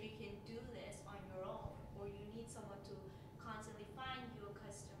 Yeah. and if you can do this on your own, or you need someone to constantly find you a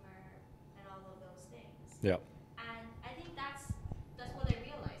customer and all of those things. Yeah. And I think that's what I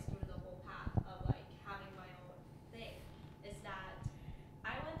realized through the whole path of like having my own thing, is that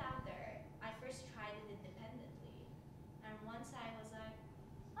I went out there, I first tried it independently, and once I was like,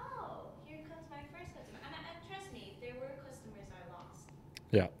 oh, here comes my first customer. And trust me, there were customers I lost.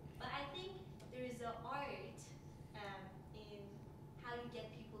 Yeah. But I think there is an art in how you get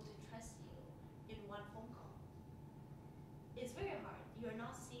people to trust you in one phone call. It's very hard. You're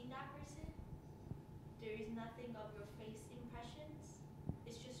not seeing that person. There is nothing of your face impressions.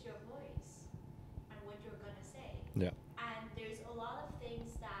 It's just your voice and what you're gonna say. Yeah. And there's a lot of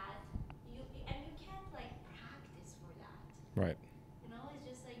things that you can't like practice for that. Right. You know, it's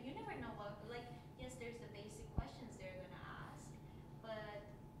just like you never know what, like, yes, there's the basic questions they're gonna ask, but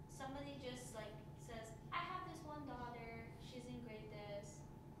somebody just like says, I have this one daughter, she's in grade this,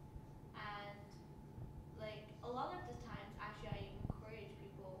 and like a lot of the times, actually, I encourage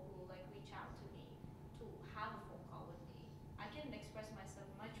people who like reach out to me to have a phone call with me. I can express myself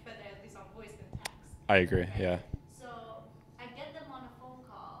much better at least on voice than text. I agree. Right? Yeah. So I get them on a phone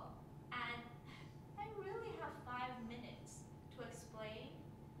call, and I really have 5 minutes to explain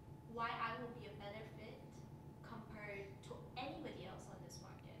why I will be a better fit compared to anybody else on this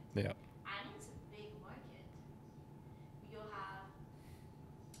market. Yeah. And it's a big market. You'll have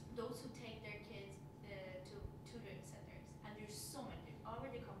those who take their kids to tutoring centers, and there's so many.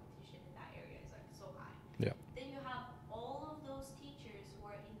 Already competition in that area is like so high. Yeah. Then you have all of those teachers who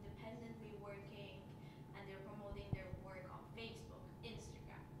are independently working, and they're promoting their work on Facebook,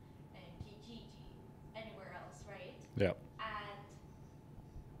 Instagram, and Kijiji, anywhere else, right? Yeah. And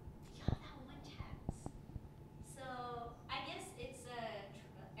you have that one chance. So I guess it's a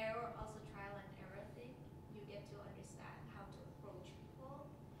error, also trial and error thing. You get to understand how to approach people,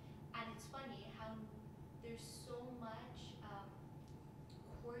 and it's funny how there's so much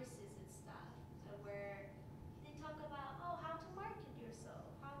courses and stuff where they talk about, oh, how to market yourself,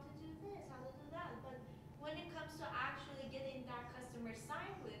 how to do this, how to do that, but when it comes to actually getting that customer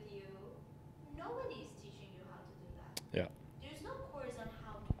signed with you, nobody's teaching you how to do that. Yeah. There's no course on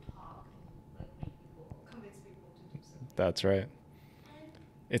how to talk and like make people, convince people to do something. That's right. And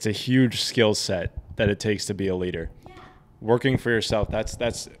It's a huge skill set that it takes to be a leader. yeah, Working for yourself,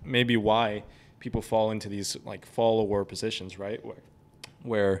 that's maybe why people fall into these like follower positions, right?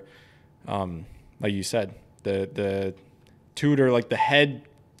 Where like you said, the tutor, like the head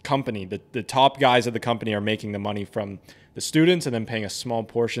company, the top guys of the company are making the money from the students and then paying a small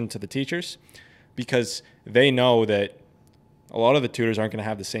portion to the teachers, because they know that a lot of the tutors aren't going to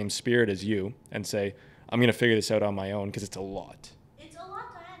have the same spirit as you and say, I'm going to figure this out on my own, because it's a lot. it's a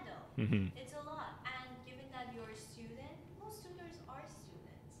lot to handle. Mm-hmm. It's a lot. And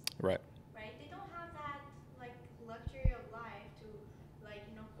Right. right? They don't have that like luxury of life to like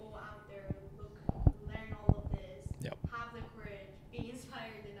go out there, look, learn all of this, Yep. have the courage, be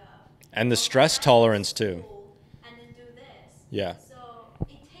inspired enough, And the go stress back to tolerance too. school, and then do this. Yeah. So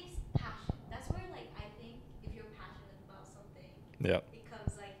it takes passion. That's where like I think if you're passionate about something, Yep. it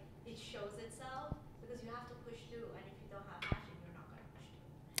comes like it shows itself because you have to push through, and if you don't have passion, you're not going to push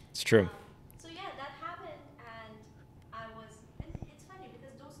through. It's true. So yeah, that happened, and and it's funny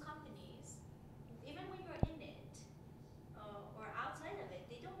because those companies, even when you're in it or outside of it,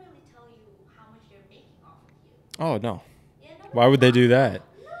 they don't really tell you how much they're making off of you. Oh no. Yeah, Why would they do that?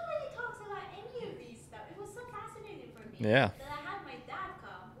 Nobody talks about any of these stuff. It was so fascinating for me Yeah. that I had my dad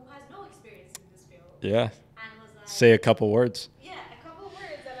come, who has no experience in this field, Yeah. and was like, Say a couple words. yeah, a couple of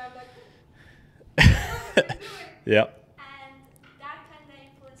words, and I'm like, I don't know what to do it. Yep. And that kind of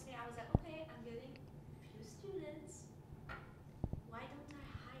influenced me. I was like, okay, I'm getting a few students. Why don't I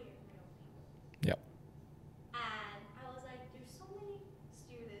hire my own people? Yep. And I was like, there's so many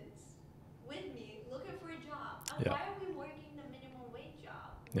students with me looking for a job. And Yeah. why are we working the minimum wage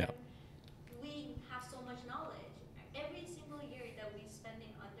job Yeah. when we have so much knowledge? Every single year that we spend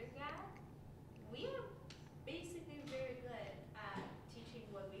in undergrad, we are basically very good at teaching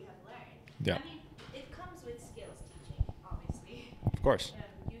what we have learned. Yeah. I mean, it comes with skills teaching, obviously. Of course.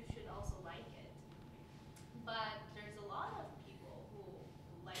 You should also like it. But there's a lot of people who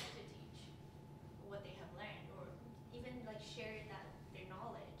like to teach what they have learned or even like share their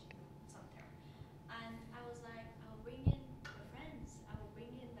knowledge in some term. And I was like, I will bring in my friends. I will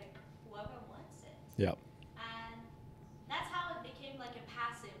bring in like whoever wants it. Yep. And that's how it became like a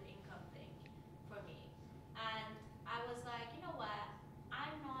passive income thing for me. And I was like, you know what?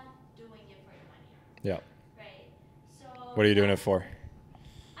 I'm not doing it for the money. Yep. Right? So What are you doing it for?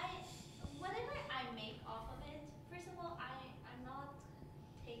 whatever I make off of it, first of all, I'm not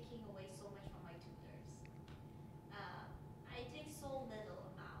taking away so much from my tutors. I take so little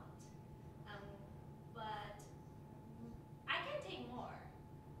amount, but I can take more.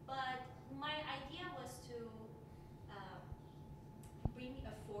 But my idea was to bring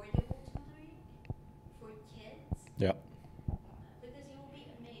affordable tutoring for kids. Yep. Because you will be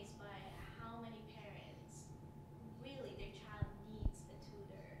amazed by how many parents really their child needs a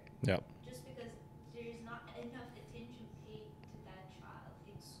tutor. Yep. Just because there is not enough attention paid to that child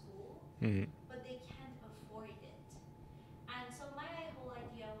in school, Mm-hmm. but they can't afford it. And so my whole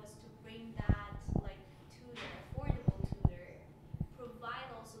idea was to bring that like tutor, affordable tutor, provide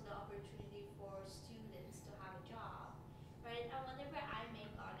also the opportunity for students to have a job, right? And whatever I make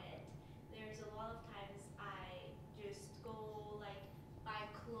on it, there's a lot of times I just go like buy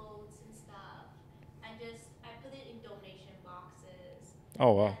clothes and stuff, and I put it in donation boxes.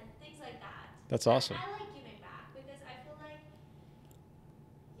 Oh wow. And things like that. That's awesome. I like giving back because I feel like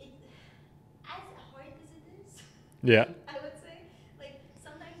it, as hard as it is, Yeah. I would say, like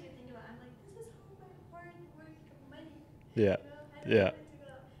sometimes you think about, I'm like, this is all my hard work money. Yeah. I don't Yeah. want it to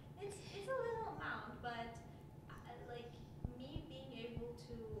go. It's a little amount, but like me being able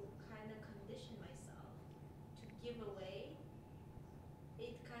to kind of condition myself to give away,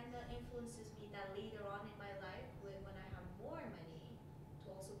 it kind of influences me that later on in my life, when I have more money, to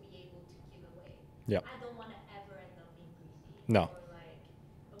also be able to give away. Yep. I don't want to ever end up being greedy. No. Or like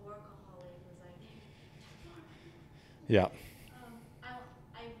a workaholic who's like, Yeah.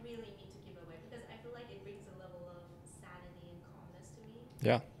 I really need to give away because I feel like it brings a level of sanity and calmness to me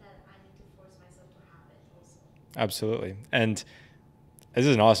Yeah. that I need to force myself to have it also. Absolutely. And this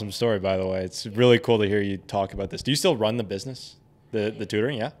is an awesome story, by the way. It's really cool to hear you talk about this. Do you still run the business, the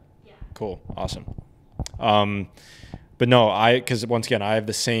tutoring? Yeah. Yeah. Cool. Awesome. But no, because once again, I have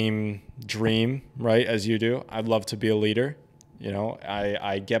the same dream, right, as you do. I'd love to be a leader. You know,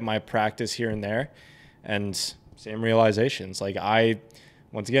 I get my practice here and there, and same realizations. Like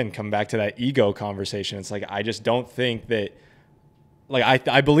once again, come back to that ego conversation. It's like, I just don't think that, like,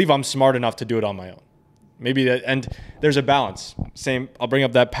 I believe I'm smart enough to do it on my own. Maybe that, and there's a balance. Same, I'll bring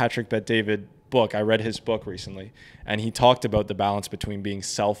up that Patrick Bet-David book. I read his book recently, and he talked about the balance between being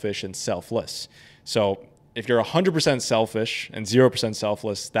selfish and selfless. So if you're 100% selfish and 0%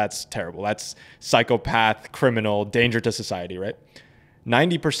 selfless, that's terrible. That's psychopath, criminal, danger to society, right?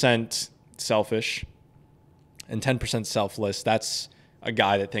 90% selfish and 10% selfless, that's a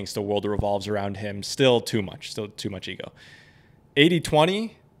guy that thinks the world revolves around him. Still too much ego.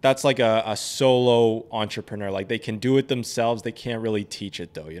 80-20, that's like a solo entrepreneur. Like, they can do it themselves. They can't really teach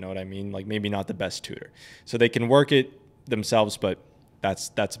it though. You know what I mean? Like, maybe not the best tutor. So they can work it themselves, but that's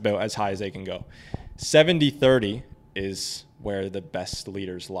about as high as they can go. 70-30 is where the best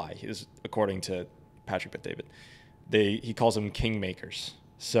leaders lie, is according to Patrick Bet-David. He calls them kingmakers.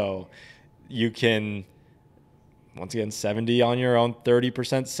 So you can, once again, 70 on your own,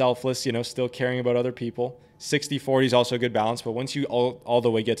 30% selfless, still caring about other people. 60-40 is also a good balance. But once you all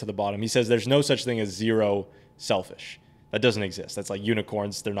the way get to the bottom, he says there's no such thing as zero selfish. That doesn't exist. That's like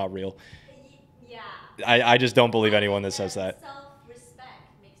unicorns. They're not real. Yeah. I just don't believe anyone that says that. Self-respect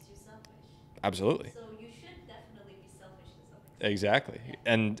makes you selfish. Absolutely. So you should definitely be selfish to some extent. Exactly. Yeah.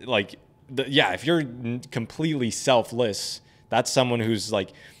 And like, if you're completely selfless, that's someone who's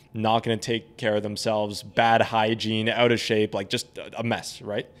like not going to take care of themselves, bad hygiene, out of shape, like just a mess,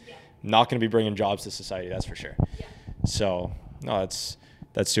 right? Yeah. Not going to be bringing jobs to society, that's for sure. Yeah. So, no, that's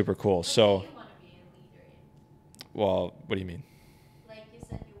super cool. What So, do you want to be a leader in? well, what do you mean? Like you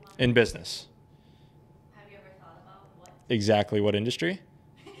said, you want In business. Have you ever thought about what? Exactly what industry?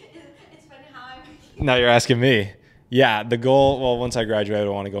 It's funny how I'm. Now you're asking me. Yeah, the goal, well, once I graduate, I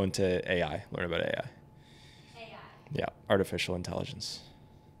want to go into AI, learn about AI. AI. Yeah, artificial intelligence.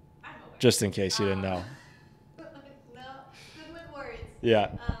 I'm aware. Just in case you didn't know. No, good with words.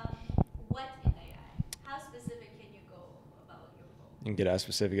 Yeah. What in AI? How specific can you go about your goal? You can get as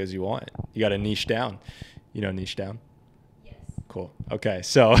specific as you want. You got to niche down. You know niche down? Yes. Cool. Okay,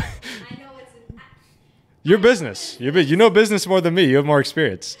 so I know it's in. your business. You know business more than me. You have more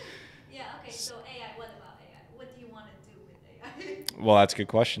experience. Yeah, okay, so AI, what about AI? What do you want to do with AI? Well, that's a good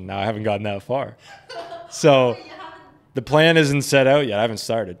question. Now I haven't gotten that far. So Wait, you haven't? the plan isn't set out yet. I haven't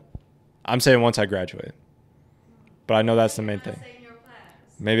started. I'm saying once I graduate. But I know that's the You're main not thing. saying your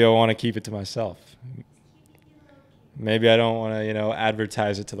plans. Maybe I want to keep it to myself. Keeping it low key. Maybe I don't want to,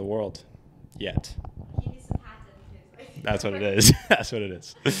 advertise it to the world yet. He needs to patent his idea. That's what it is. That's what it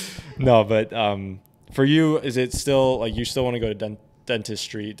is. No, but for you, is it still like you still want to go to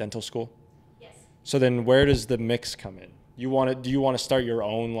dental school? Yes. So then where does the mix come in? Do you want to start your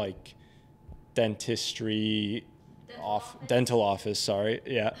own like dentistry dental office, sorry.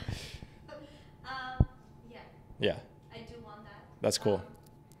 Yeah. Yeah. Yeah. I do want that. That's cool.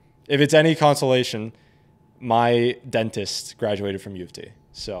 If it's any consolation, my dentist graduated from U of T.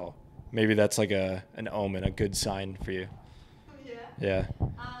 So maybe that's like an omen, a good sign for you. Yeah. Yeah.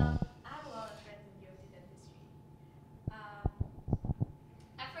 I have a lot of friends in UOT dentistry.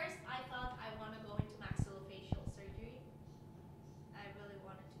 At first, I thought I want to go into maxillofacial surgery. I really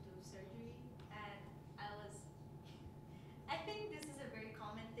wanted to do surgery, and I think this is a very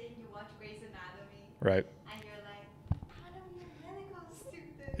common thing. You watch Grey's Anatomy, Right. and you're like, I want to be a medical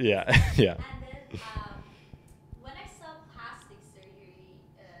student. Yeah. Yeah. And then when I saw plastic surgery,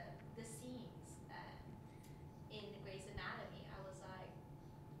 the scenes in Grey's Anatomy, I was like,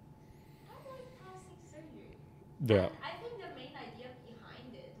 I like plastic surgery. Yeah. And I think the main idea behind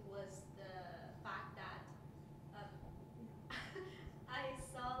it was the fact that I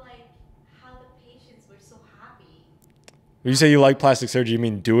saw like how the patients were so happy When you say you like plastic surgery, you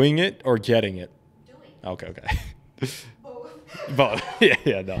mean doing it or getting it? doing it. Okay. Okay. Both. Both.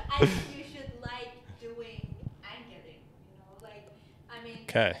 Yeah. No. I think you should like doing and getting. I mean.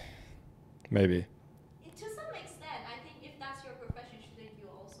 Okay. Maybe. To some extent, I think if that's your profession, shouldn't you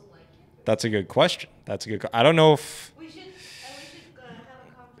also like it? That's a good question. I don't know if. We should have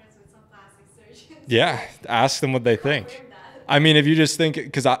a conference with some plastic surgeons. Yeah. Ask them what they think. Confirm that. I mean, if you just think,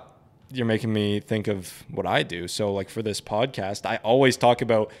 because you're making me think of what I do. So like for this podcast, I always talk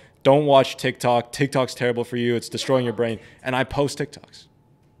about don't watch TikTok. TikTok's terrible for you. It's destroying your brain. And I post TikToks.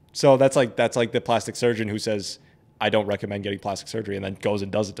 So that's like the plastic surgeon who says, I don't recommend getting plastic surgery and then goes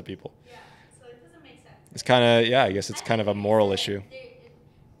and does it to people. Yeah, so it doesn't make sense. It's kind of, yeah, I guess it's kind of a moral issue.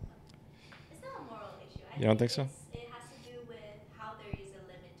 It's not a moral issue. You don't think so? It has to do with how there is a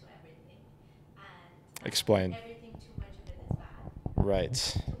limit to everything. And Explain. everything, too much of it is bad. Right. Too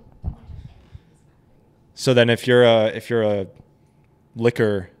much of anything is bad. So then if you're a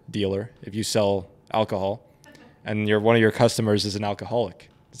liquor dealer, if you sell alcohol and one of your customers is an alcoholic,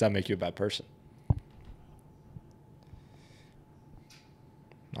 does that make you a bad person?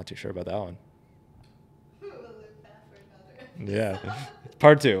 Not too sure about that one. We'll leave that for another episode. Yeah.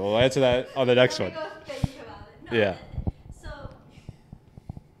 Part 2. We'll answer that on the next one. Let me go think about it. No, Yeah. So,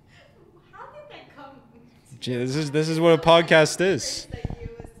 how did that come? Gee, this is what a podcast is.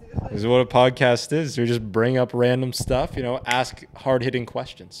 This is what a podcast is. We just bring up random stuff, ask hard-hitting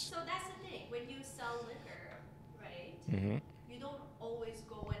questions. So that's the thing. When you sell liquor, right? Mm-hmm. You don't always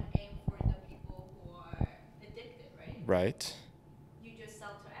go and aim for the people who are addicted, right? Right. You just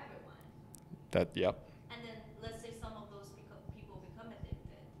sell to everyone. Yep. And then let's say some of those people become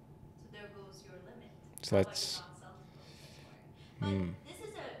addicted. So there goes your limit. So How that's- about you not sell to those anymore?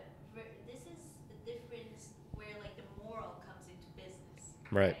 But this is the difference where like the moral comes into business.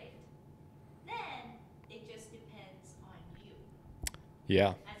 Right. Then it just depends on you. Yeah,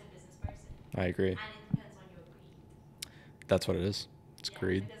 as a business person. I agree. And it depends on your greed. That's what it is. It's Yeah,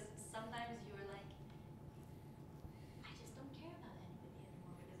 greed. because sometimes you're like, I just don't care about anybody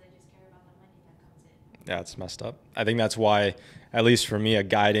anymore because I just care about the money that comes in. Yeah, it's messed up. I think that's why, at least for me, a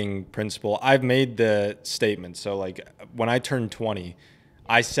guiding principle, I've made the statement. So like when I turned 20,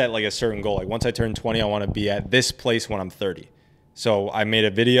 I set like a certain goal. Like once I turn 20, I want to be at this place when I'm 30. So I made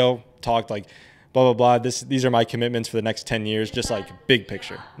a video, talked like blah blah blah. These are my commitments for the next 10 years, just like big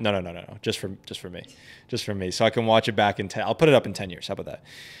picture. No. Just for me. Just for me. So I can watch it back in 10. I'll put it up in 10 years. How about that?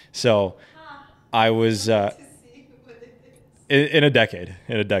 So I was To see what it is. in a decade.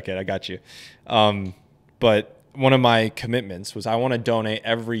 In a decade, I got you. But one of my commitments was I want to donate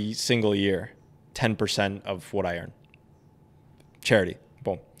every single year 10% of what I earn. Charity.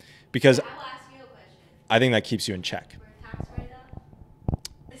 Boom. Because I will ask you a question. I think that keeps you in check. For a tax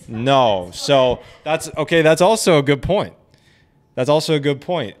write-off? No. So that's okay. That's also a good point. That's also a good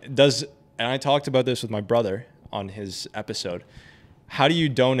point. And I talked about this with my brother on his episode. How do you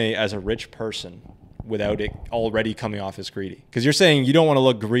donate as a rich person without it already coming off as greedy? Because you're saying you don't want to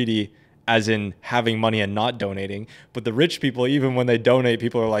look greedy as in having money and not donating. But the rich people, even when they donate,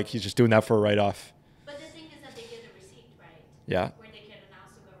 people are like, he's just doing that for a write-off. But the thing is that they get a receipt, right? Yeah. Where they can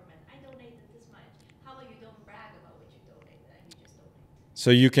announce to government, I donated this much. How about you don't brag about what you donated and you just donate? So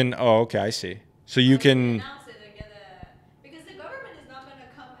you can, okay, I see. So you can, Announce it and get a, because the government is not going to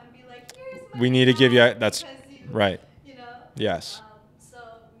come and be like, here's my we need to give you, tax that's because you, right. you know? Yes. So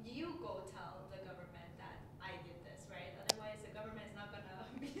you go tell the government that I did this, right? Otherwise, the government is not going to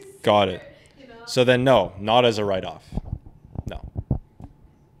be Got it. you know? So then no, not as a write-off. No,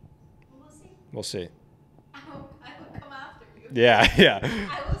 We'll see. we'll see. I will come after you. Yeah.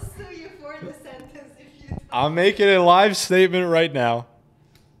 I will sue you for the sentence if you don't. I'm making a live statement right now.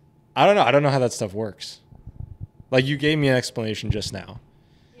 I don't know. I don't know how that stuff works. Like you gave me an explanation just now.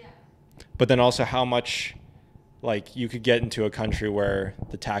 Yeah. But then also how much, like you could get into a country where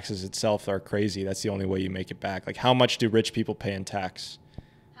the taxes itself are crazy. That's the only way you make it back. Like how much do rich people pay in tax?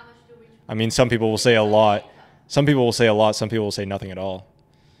 How much do we? I mean, some people will say a lot. Some people will say a lot. Some people will say nothing at all.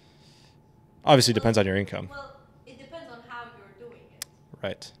 Obviously, it depends on your income. Well, it depends on how you're doing it.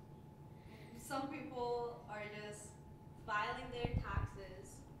 Right. Some people are just filing their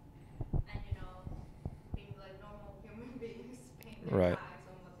taxes and, being like normal human beings, paying their Right. tax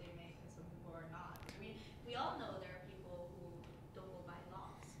on what they make, and some people are not. We all know there are people who don't go by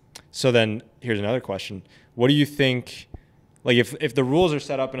laws. So then here's another question. What do you think, like if the rules are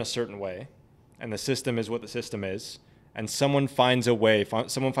set up in a certain way and the system is what the system is and someone finds a way,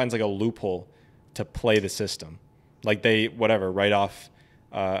 someone finds like a loophole to play the system, like they, whatever, write off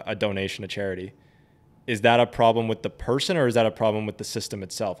a donation to charity, is that a problem with the person or is that a problem with the system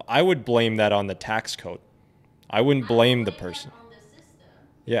itself? I would blame that on the tax code. I wouldn't blame the person. On the system,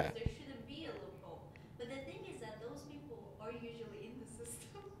 Yeah. because there shouldn't be a loophole. But the thing is that those people are usually in the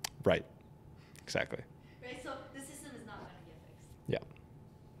system. Right. Exactly. Right? So the system is not going to get fixed. Yeah.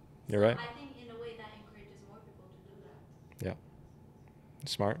 You're So right. I think in a way that encourages more people to do that. Yeah.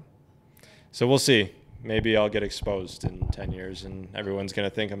 Smart. So we'll see. Maybe I'll get exposed in 10 years and everyone's going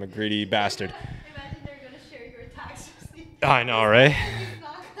to think I'm a greedy bastard. Imagine they're going to share your tax receipt. I know, right? It's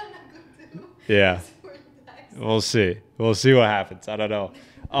not going to go to Yeah. for tax. We'll see. We'll see what happens. I don't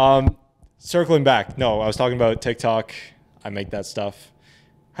know. Circling back. No, I was talking about TikTok. I make that stuff.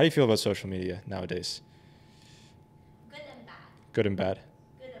 How do you feel about social media nowadays? Good and bad. Good and bad.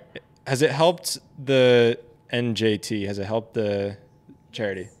 Good and bad. Has it helped the NJT? Has it helped the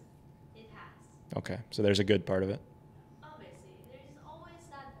charity? It has. Okay. So there's a good part of it. Obviously, there's always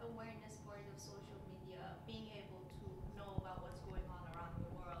that awareness part of social media, being able to know about what's going on around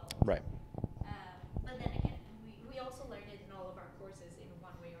the world. Right. But then again, we also learned it in all of our courses in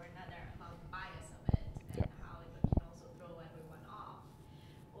one way or another about the bias of it and Yeah. how it can also throw everyone off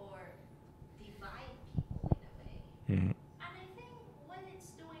or divide people in a way. Mm-hmm. And I think what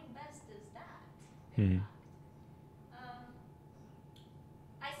it's doing best is that. Mhm.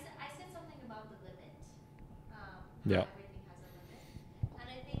 I said something about the limit. Yeah. How everything has a limit. And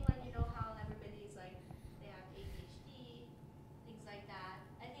I think like how everybody's like they have ADHD, things like that.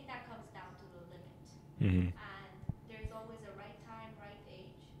 I think that comes down to the limit. Mm-hmm. And there's always a right time, right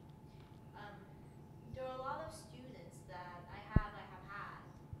age. There are a lot of students that I have had,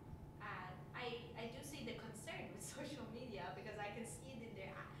 and I do see the concern with social media because I can see it in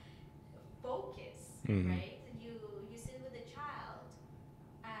their focus, Mhm. right? You sit with a child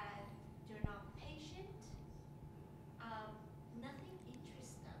and they're not patient. Nothing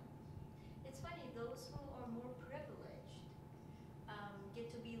interests them. It's funny, those who are more privileged get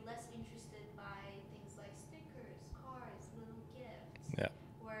to be less interested by things like stickers, cards, little gifts. Yeah.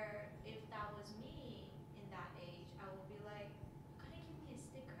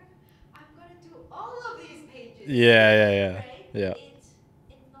 all of these pages. Yeah. Right? Yeah.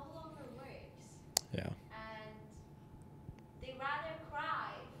 It no longer works. Yeah. And they rather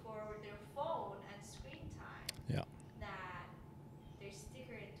cry for their phone and screen time Yeah. than their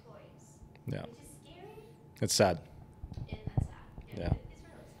sticker and toys. Yeah. Which is scary It's sad. and sad. Yeah. It's really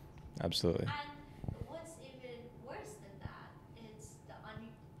sad. Absolutely. And what's even worse than that is the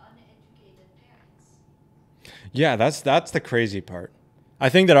uneducated parents. Yeah, that's the crazy part. I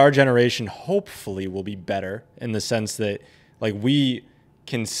think that our generation hopefully will be better in the sense that like we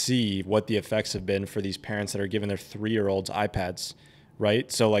can see what the effects have been for these parents that are giving their 3-year-olds iPads,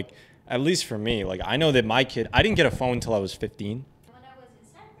 right? So like at least for me, like I know that my kid, I didn't get a phone until I was 15. When I was in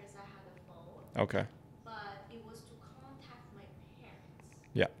Cyprus, I had a phone, Okay. but it was to contact my parents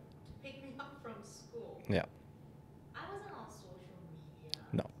Yeah. to pick me up from school. Yeah. I wasn't on social media.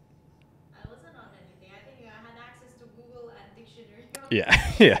 No. I wasn't on anything. I think I had access to Google and dictionary. Yeah.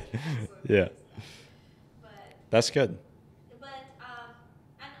 Yeah. Yeah. But That's good.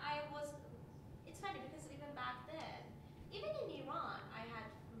 and I was. It's funny because even back then, even in Iran, I had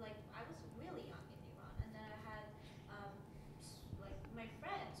like I was really young in Iran, and then I had like my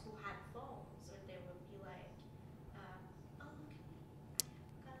friends who had phones, or they would be like, "Oh, look at me,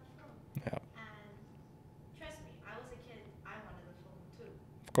 I got a phone." Yeah. And trust me, I was a kid. I wanted a phone too.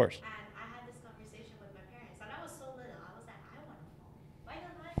 Of course. And I had this conversation with my parents, and I was so little. I was like, I want a phone. Why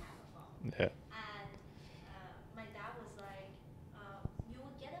don't I have a phone? Yeah. And my dad was like, you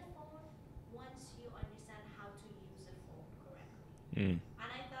will get a phone once you understand how to use a phone correctly. Mm. And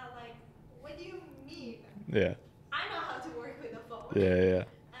I thought, like, what do you mean? Yeah. I know how to work with a phone. Yeah.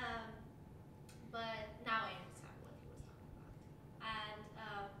 But now I understand what he was talking about. And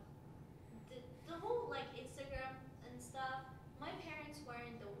the whole like Instagram and stuff, my parents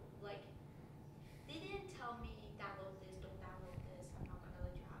weren't like they didn't tell me download this, don't download this, I'm not gonna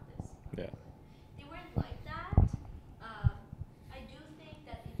let you have this. Yeah. They weren't like that. I do think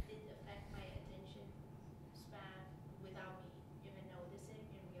that it did affect my attention span without me even noticing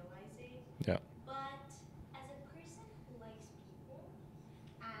and realizing. Yeah. But as a person who likes people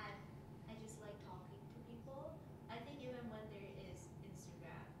and I just like talking to people, I think even when there is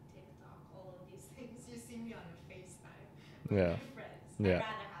Instagram, TikTok, all of these things, you see me on a FaceTime with Yeah. my friends. Yeah. I'd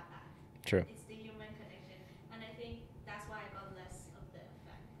rather have that. True. It's the human connection. And I think that's why I got less of the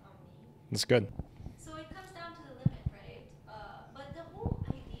effect on me. That's good. So it comes down to the limit, right? But the whole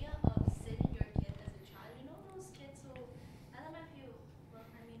idea of sitting your kid as a child, you know those kids who, I don't know if you, well,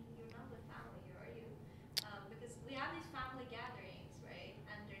 I mean, you're not with family, are you? Because we have these family gatherings, right?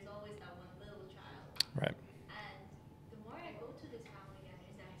 And there's always that one little child. Right. And the more I go to these family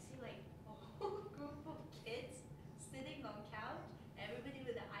gatherings, I see like a whole group of kids sitting on couch, everybody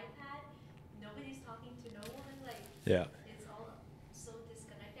with an iPad, nobody's talking to no one, like Yeah. it's all so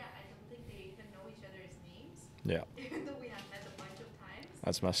disconnected. I don't think they even know each other's names, Yeah. even though we have met a bunch of times.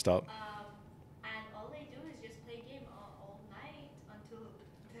 That's messed up. And all they do is just play game all night until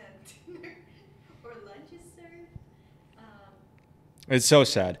the dinner or lunch is served. It's so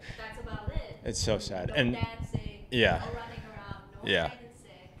sad. That's about it. It's so sad. No And dancing, yeah. no running around, no Yeah. hide and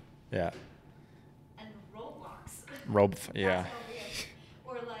seek, yeah. and Roblox. Yeah. That's so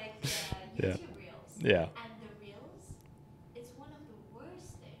weird. Or like Yeah. YouTube Reels. Yeah. And the Reels, it's one of the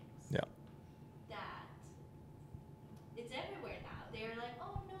worst things. Yeah. That it's everywhere now. They're like,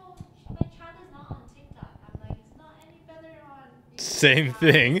 oh no, my child is not on TikTok. I'm like, it's not any better on YouTube Same now.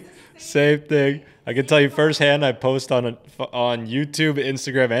 thing. It's the Same thing. I can tell you Same firsthand. I post on YouTube,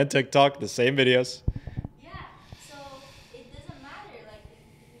 Instagram, and TikTok the same videos. Yeah, so it doesn't matter.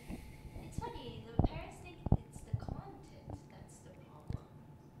 Like, it's funny. The parents think it's the content that's the problem,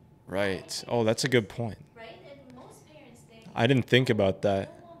 Right. Oh, that's a good point. right? And most parents think. I didn't think about I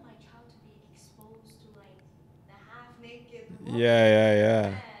that. don't want my child to be exposed to like the half-naked Yeah.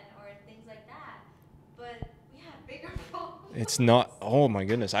 men or things like that. But we have bigger problems. It's not. Oh my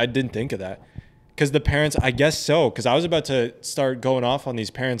goodness. I didn't think of that. Because the parents, I guess so. Because I was about to start going off on these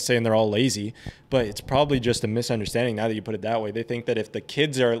parents saying they're all lazy, but it's probably just a misunderstanding now that you put it that way. They think that if the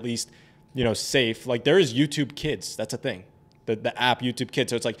kids are at least, safe, like there is YouTube Kids. That's a thing. The app YouTube Kids.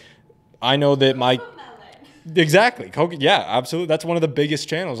 So it's like, I know that my Cocomelon. exactly. Yeah, absolutely. That's one of the biggest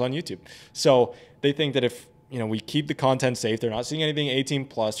channels on YouTube. So they think that if we keep the content safe, they're not seeing anything 18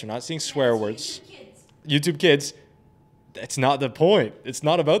 plus, they're not seeing swear words. YouTube Kids. That's not the point. It's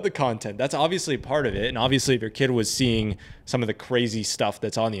not about the content. That's obviously part of it. And obviously if your kid was seeing some of the crazy stuff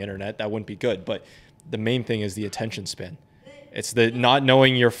that's on the internet, that wouldn't be good. But the main thing is the attention span. It's the not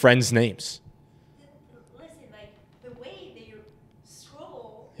knowing your friends' names. Listen, like the way they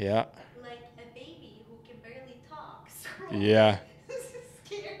scroll. Yeah. Like a baby who can barely talk. Yeah.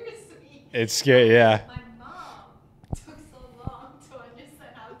 Scares me. It's scary. Yeah. My mom took so long to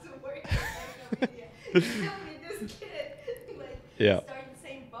understand how to work social media. She told me this kid like Yeah. started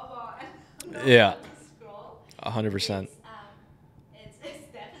saying baba and not Yeah. how to scroll. 100%. It's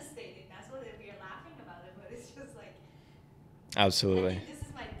devastating. That's what we are laughing about it, but it's just like I Absolutely. think this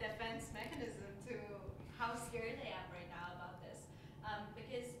is my defense mechanism to how scared I am right now about this,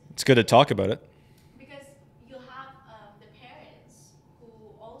 because It's good to talk about it. because you have the parents who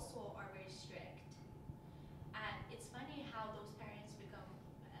also are very strict, and it's funny how those parents become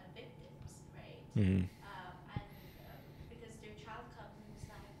victims, right? Hmm. And because their child comes and is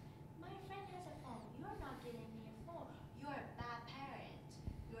like, my friend has a phone, you're not giving me a phone, you're a bad parent,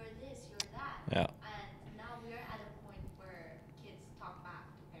 you're this, you're that. Yeah. And now we're at a point where kids talk back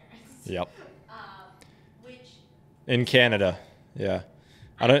to parents. Yep. Which In Canada. Yeah.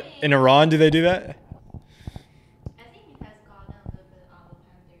 I In think- Iran, do they do that? I think it has gotten a little bit out of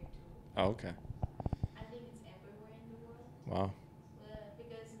hand there too. Oh, okay. I think it's everywhere in the world. Wow.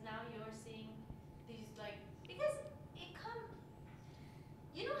 Because now you're seeing these like because it come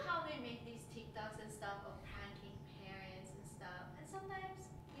you know how they make these TikToks and stuff of pranking parents and stuff, and sometimes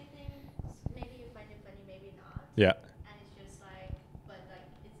you think maybe you find it funny, maybe not. Yeah. And it's just like, but like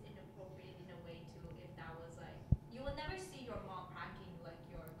it's inappropriate in a way too. If that was like, you will never see your mom pranking like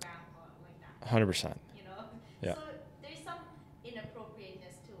your grandpa like that. 100%. You know. Yeah. So there's some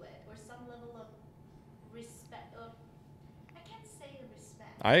inappropriateness to it, or some level of respect. I can't say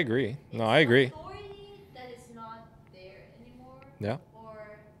respect. I agree. No, It's I agree. authority that is not there anymore. Yeah. Or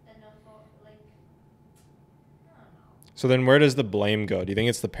like I don't know. So then where does the blame go? Do you think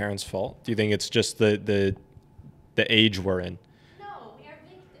it's the parents' fault? Do you think it's just the age we're in? No, we are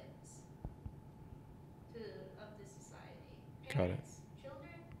victims of this society. Got it. Parents,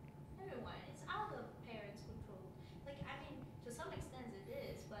 children, everyone. It's out of parents' control. Like I mean, to some extent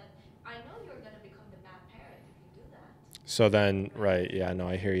it is, but I know you're gonna become the bad parent if you do that. So then, right, yeah, no,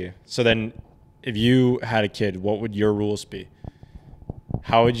 I hear you. So then if you had a kid, what would your rules be?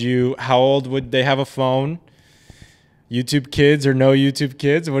 How old would they have a phone? YouTube kids or no YouTube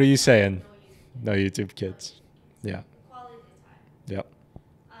kids? What are you saying? No YouTube kids. Yeah. Quality time. Yep.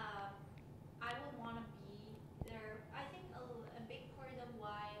 I would want to be there. I think a big part of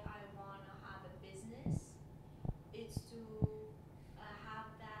why I want to have a business is to have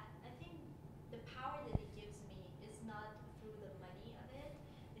that. I think the power that it gives me is not through the money of it,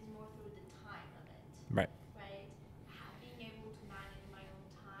 it's more through the time of it. Right. Right? Being able to manage my own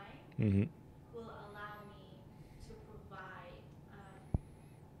time Mm-hmm. will allow me to provide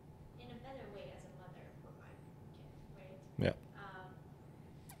in a better way as a mother for my kid, right? Yeah.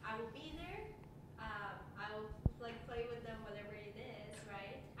 I will be there. I will like play with them, whatever it is,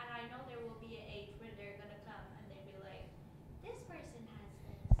 right? And I know there will be an age where they're gonna come and they'll be like, "This person has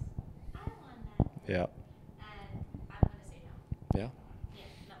this. I want that." Yeah. And I'm gonna say no. Yeah.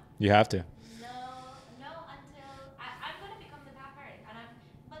 Yeah, no. You have to. No, until I'm gonna become the bad parent.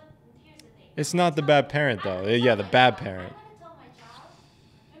 But here's the thing. It's not the bad parent though. Yeah, the bad parent. I'm gonna tell my child,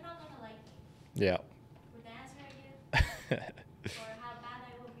 you're not gonna like me Yeah. with the answer I give or how bad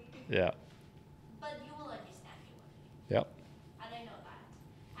I will be. Yeah. But you will understand me one day. Yep. And I know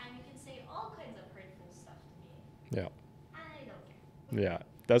that. And you can say all kinds of hurtful stuff to me. Yeah. And I don't care. Yeah.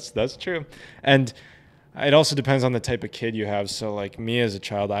 That's true. And it also depends on the type of kid you have. So like me as a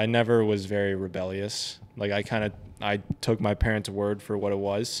child, I never was very rebellious. Like I took my parents' word for what it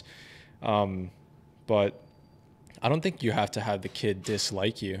was. But I don't think you have to have the kid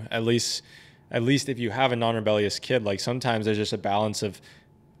dislike you. At least if you have a non-rebellious kid, like sometimes there's just a balance of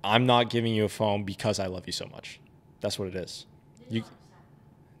I'm not giving you a phone because I love you so much. That's what it is. They You don't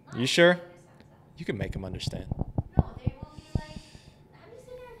understand that. you sure? They understand that. You can make them understand. No, they will be like, have you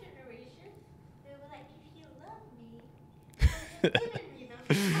seen our generation? They will be like, if you love me, you're giving me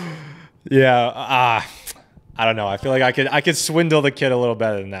the phone. Yeah, I don't know. I feel like I could swindle the kid a little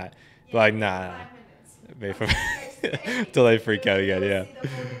better than that. Yeah, Like for nah. 5 minutes. Wait for Stay. till they freak out again. You'll Yeah. see the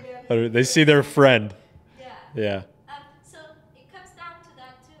phone again. They see their friend. Yeah. Yeah. So it comes down to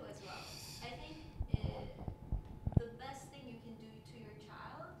that too as well. I think the best thing you can do to your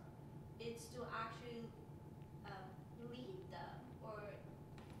child is to actually lead them, or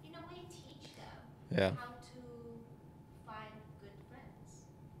in a way teach them Yeah. how to find good friends,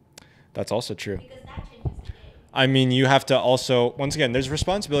 That's also true. because that changes the game. I mean, you have to also, once again, there's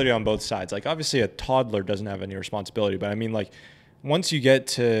responsibility on both sides. Like, obviously, a toddler doesn't have any responsibility, but I mean, like, once you get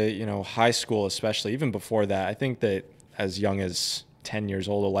to, high school, especially, even before that, I think that as young as 10 years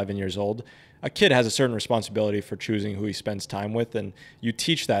old, 11 years old, a kid has a certain responsibility for choosing who he spends time with, and you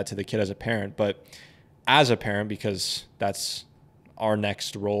teach that to the kid as a parent. But as a parent, because that's our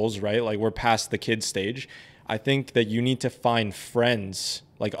next roles, right? Like we're past the kid stage. I think that you need to find friends,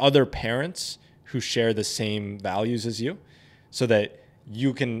 like other parents who share the same values as you, so that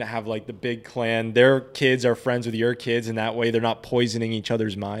you can have like the big clan. Their kids are friends with your kids, and that way they're not poisoning each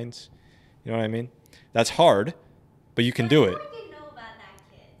other's minds. You know what I mean? That's hard, but you can do it. How do you know about that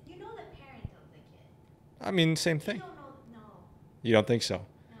kid? You know the parent of the kid. I mean, same You thing. don't know. No. You don't think so?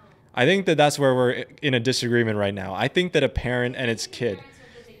 No. I think that that's where we're in a disagreement right now. I think that a parent and its kid, Parents hope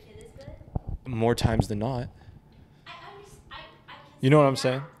that the kid is good. more times than not. I can You know what see I'm that.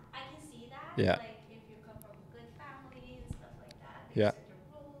 saying? I can see that. Yeah. Like if you come from a good family and stuff like that, Yeah. there's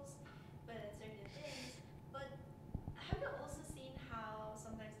certain rules, but certain things. But have you also seen how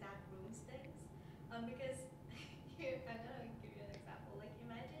sometimes that ruins things? Because here, I'm gonna give you an example. Like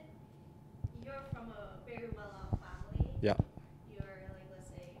imagine you're from a very well-off family. Yeah. You're like, let's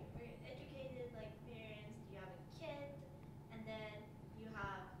say, very educated, like parents. You have a kid, and then you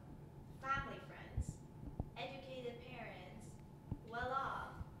have family friends, educated parents, well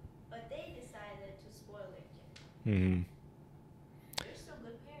off, but they decided to spoil their kid. Hmm. They're still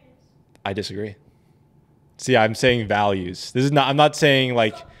good parents. I disagree. See, I'm saying values. This is not. I'm not saying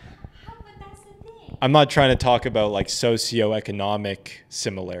like. So, but that's the thing. I'm not trying to talk about like socioeconomic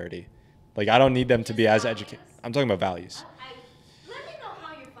similarity. Like I don't need them to be as educated. I'm talking about values. Let me know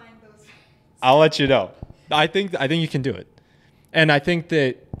how you find those. I'll let you know. I think you can do it. And I think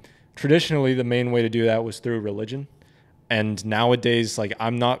that traditionally the main way to do that was through religion. And nowadays, like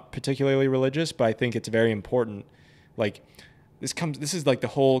I'm not particularly religious, but I think it's very important. Like this is like the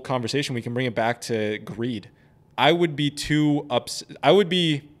whole conversation. We can bring it back to greed. I would be I would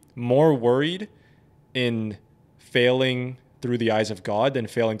be more worried in failing through the eyes of God than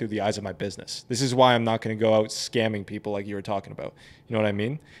failing through the eyes of my business. This is why I'm not going to go out scamming people like you were talking about. You know what I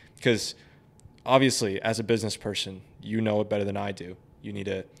mean? Because obviously, as a business person, you know it better than I do. You need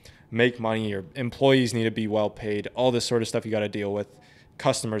to make money. Your employees need to be well paid. All this sort of stuff you got to deal with.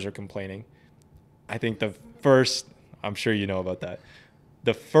 Customers are complaining. I think I'm sure you know about that.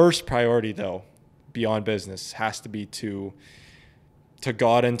 The first priority, though, beyond business, has to be to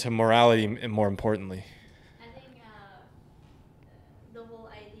God and to morality, and more importantly. I think the whole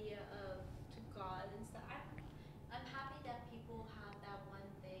idea of to God and stuff. I'm happy that people have that one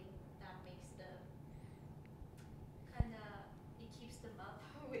thing that makes them kind of it keeps them up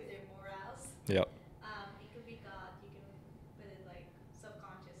with their morals. Yep. It could be God. You can put it like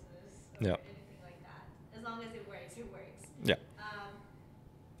subconsciousness or Yep. anything like that. As long as it works, it works. Yeah.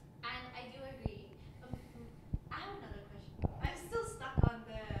 And I do agree. I have another question. I'm still stuck on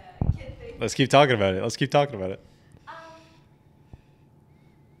the kid thing. Let's keep talking about it.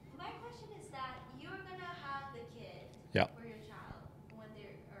 My question is that you're gonna have the kid Yeah. or your child when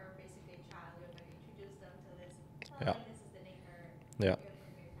they're or basically a child. You're gonna introduce them to this. Yeah. This is the neighbor. Yeah. You're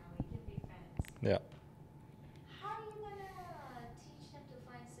from your family. You can be friends. Yeah. How are you gonna teach them to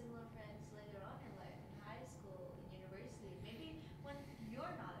find similar friends later on in life, in high school, in university, maybe when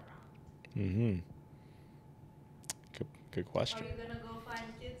you're not around? Mm-hmm. Good question. Are you gonna go find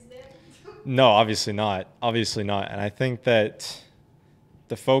kids there? No, obviously not. And I think that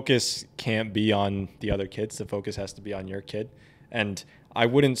the focus can't be on the other kids. The focus has to be on your kid. And I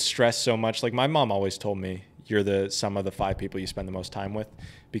wouldn't stress so much. Like my mom always told me, you're the sum of the 5 people you spend the most time with,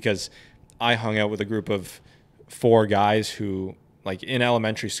 because I hung out with a group of 4 guys who, like in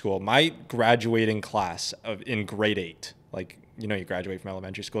elementary school, my graduating class in grade 8, like, you graduate from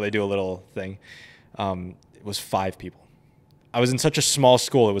elementary school, they do a little thing. It was 5 people. I was in such a small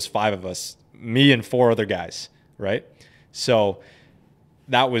school. It was 5 of us, me and 4 other guys. Right. So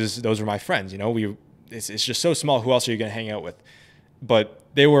those were my friends, it's just so small. Who else are you going to hang out with? But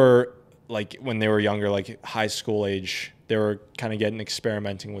they were like, when they were younger, like high school age, they were kind of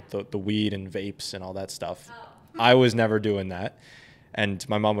experimenting with the weed and vapes and all that stuff. Oh. I was never doing that. And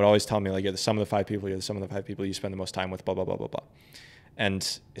my mom would always tell me, like, you're the sum of the 5 people, you spend the most time with, blah, blah, blah, blah, blah.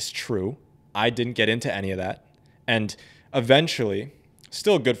 And it's true. I didn't get into any of that. And eventually,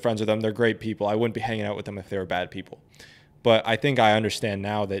 still good friends with them. They're great people. I wouldn't be hanging out with them if they were bad people. But I think I understand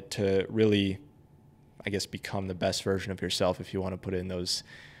now that to really, I guess, become the best version of yourself, if you want to put it in those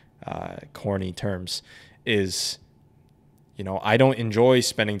corny terms, is, I don't enjoy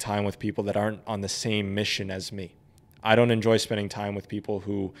spending time with people that aren't on the same mission as me. I don't enjoy spending time with people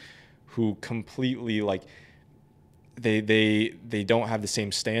who completely, like, they don't have the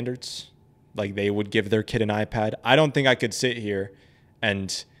same standards. Like, they would give their kid an iPad. I don't think I could sit here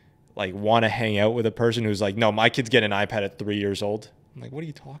and like want to hang out with a person who's like, no, my kid's getting an iPad at 3 years old. I'm like, what are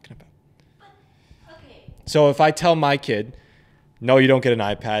you talking about? Okay. So if I tell my kid, no, you don't get an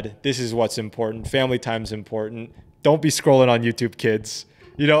iPad, this is what's important, family time's important, don't be scrolling on YouTube, kids.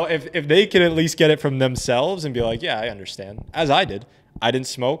 You know, if they can at least get it from themselves and be like, yeah, I understand, as I did. I didn't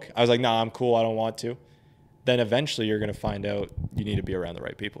smoke. I was like, nah, I'm cool. I don't want to. Then eventually you're going to find out you need to be around the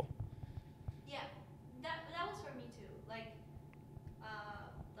right people. Yeah, that was for me too. Like,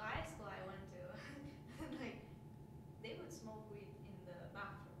 the high school I went to, like, they would smoke weed in the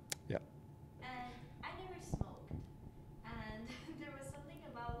bathroom. Yeah. And I never smoked. And there was something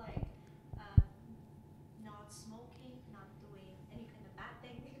about, like, not smoking, not doing any kind of bad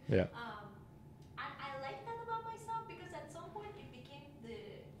thing. Yeah. I like that about myself because at some point it became the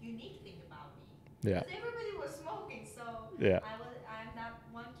unique thing about me. Yeah. Because everybody was smoking, so Yeah. I'm that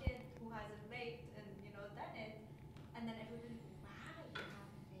one kid who hasn't vaped and done it, and then everybody, wow,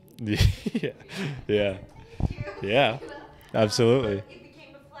 you haven't vaped. Yeah. Thank you. Yeah. Absolutely. But it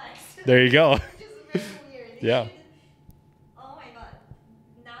became a flex. There you go. Which is very weird. Yeah. Oh my god.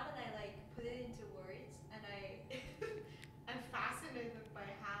 Now that I like put it into words and I'm fascinated by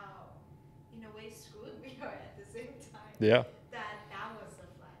how in a way screwed we are at the same time. Yeah. That was a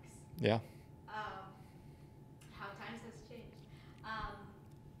flex. Yeah. How times has changed.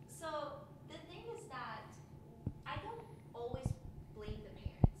 So the thing is that I don't always blame the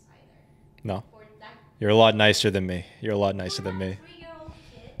parents either. No. For that. You're a lot nicer than me. You're a lot nicer than me. 3-year-old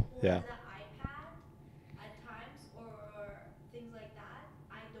kid who Yeah. has an iPad at times or things like that,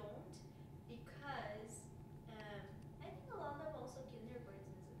 I don't because I think a lot of also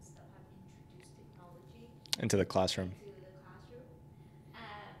kindergartens and stuff have introduced technology Into the classroom. into the classroom.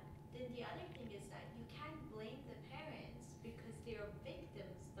 Then the other thing is that you can't blame the parents because they are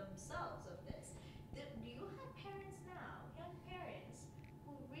victims themselves of this. Do you have parents now, young parents,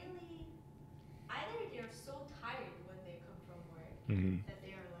 who really either they're so tired when they come from work Mm-hmm. that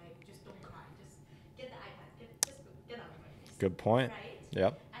they are like, just don't cry, just get the iPad, just get out of my face. Good point. Right?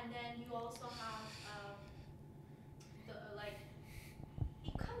 Yep. And then you also have like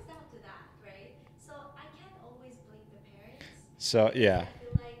it comes down to that, right? So I can't always blame the parents. So, yeah. I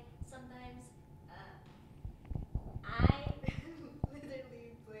feel like sometimes I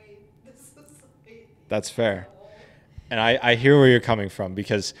literally blame the society. That's fair. as a whole. And I hear where you're coming from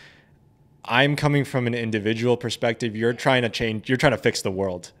because I'm coming from an individual perspective. You're trying to change, you're trying to fix the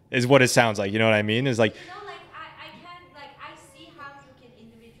world, is what it sounds like. You know what I mean? Is like, Like I can like I see how you can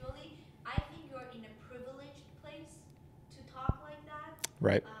individually. I think you're in a privileged place to talk like that.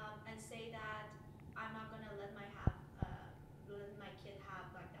 right. And say that I'm not gonna let my kid have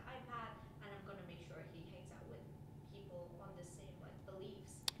like the iPad, and I'm gonna make sure he hangs out with people on the same like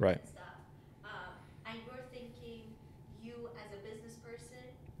beliefs Right. and stuff. And you're thinking you as a business person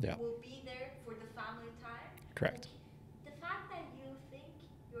Yeah. will be there for the family time. Correct. The fact that you think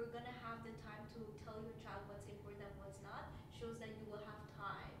you're gonna have the time to tell your child what's important and what's not shows that you will have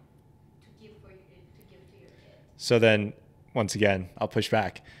time to give to your kid. So then, once again, I'll push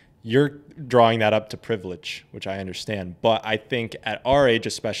back. You're drawing that up to privilege, which I understand. But I think at our age,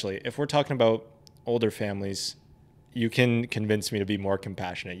 especially, if we're talking about older families, you can convince me to be more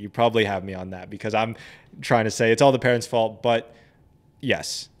compassionate. You probably have me on that because I'm trying to say it's all the parents' fault. But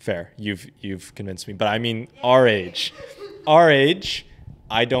yes, fair. You've convinced me. But I mean, our age,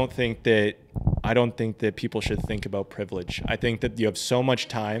 I don't think that people should think about privilege. I think that you have so much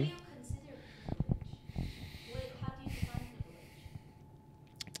time. What do you consider privilege? How do you define privilege?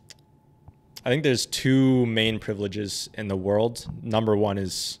 I think there's two main privileges in the world. Number one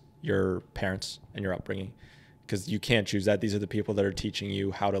is your parents and your upbringing, because you can't choose that. These are the people that are teaching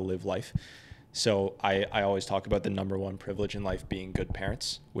you how to live life. So I always talk about the number one privilege in life being good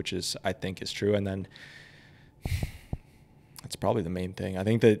parents, which is, I think, is true. And then that's probably the main thing. I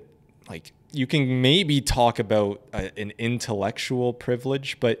think that like you can maybe talk about an intellectual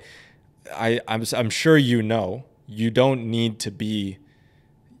privilege, but I'm sure you don't need to be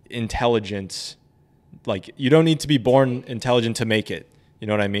intelligent. Like you don't need to be born intelligent to make it. You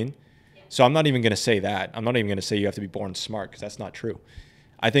know what I mean? Yeah. So I'm not even going to say that. I'm not even going to say you have to be born smart, because that's not true.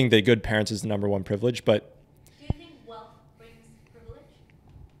 I think that good parents is the number one privilege, but Do you think wealth brings privilege?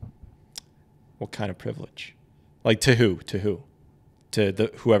 what kind of privilege? Like to who? To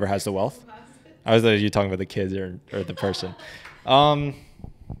the whoever has the wealth? I was you talking about the kids or the person. Of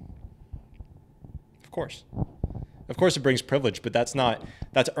course. Of course it brings privilege, but that's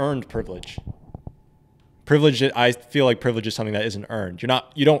earned privilege. Privilege, I feel like privilege is something that isn't earned.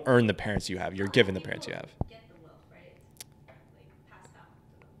 You don't earn the parents you have. You're given the parents you have. Get the wealth, right? Like passed down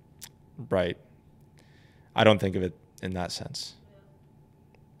to them. Right. I don't think of it in that sense.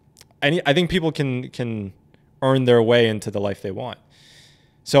 Yeah. I think people can earn their way into the life they want.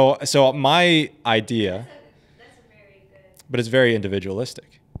 So my idea, That's a very good. but it's very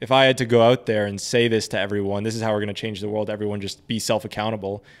individualistic. if I had to go out there and say this to everyone, this is how we're going to change the world, everyone just be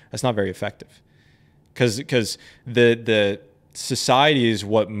self-accountable, that's not very effective. Because the society is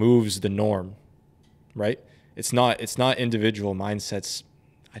what moves the norm, right? It's not individual mindsets,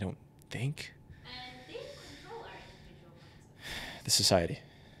 I don't think. And they control our individual mindsets. The society.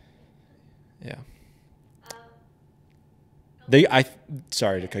 Yeah. Um,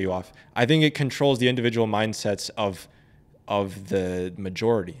 Sorry to cut you off. I think it controls the individual mindsets of the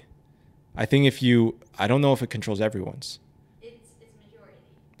majority. I think I don't know if it controls everyone's. it's majority.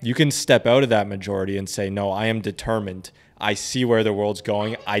 You can step out of that majority and say, no, I am determined. I see where the world's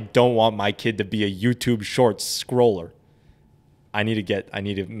going. I don't want my kid to be a YouTube Shorts scroller. I need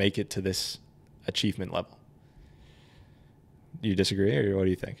to make it to this achievement level. Do you disagree, or what do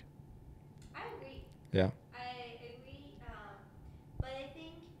you think? I agree. Yeah. I agree. But I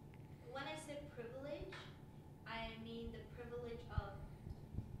think when I say privilege, I mean the privilege of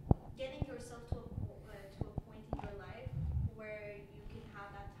getting yourself to a point in your life where you can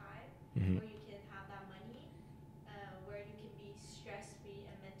have that time, Mm-hmm. where you can have that money, where you can be stress-free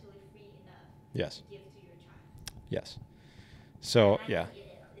and mentally free enough Yes. to give to your child. Yes. So, And I yeah, think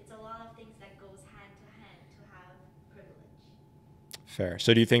it's a lot of things that goes hand to hand to have privilege. fair.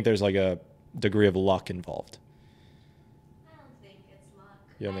 So do you think there's like a degree of luck involved? I don't think it's luck.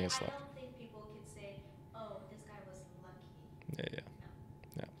 You don't think it's I luck? don't think people can say, "Oh, this guy was lucky." Yeah,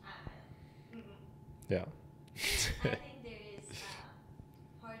 yeah, No. yeah. Mm-mm. Yeah. I think there is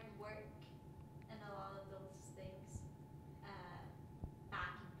hard work and a lot of those things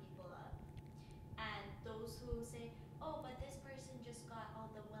backing people up. And those who say, "Oh, but this person just got all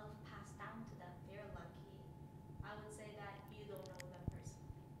the wealth passed down to them. They're lucky." I would say that you don't know them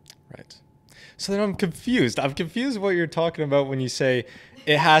personally. Right. So then I'm confused. I'm confused what you're talking about when you say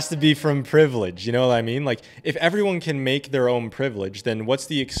it has to be from privilege. You know what I mean? Like, if everyone can make their own privilege, then what's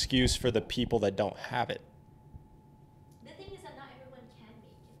the excuse for the people that don't have it? The thing is that not everyone can make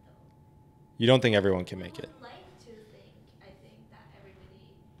it, though. You don't think everyone can make I it? would like to think, I think that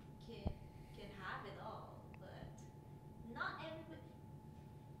everybody can have it all, but not everybody.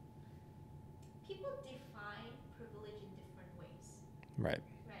 People define privilege in different ways, Right.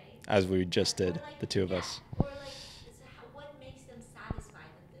 right? As we just Or did, like, the two of yeah, us. Or like, what makes them satisfied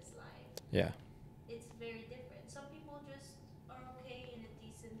in this life? Yeah. It's very different. Some people just are okay in a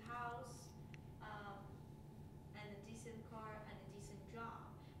decent house, and a decent car and a decent job.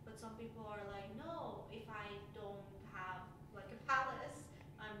 But some people are like, no, if I don't have like a palace,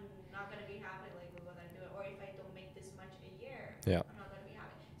 I'm not gonna be happy like with what I'm doing. Or if I don't make this much a year, Yeah. I'm not gonna be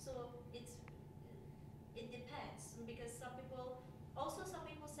happy. So it depends, because some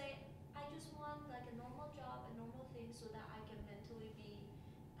people say, I just want like a normal job, a normal thing, so that I can mentally be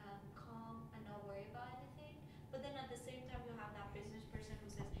calm and not worry about anything. But then at the same time, you have that business person who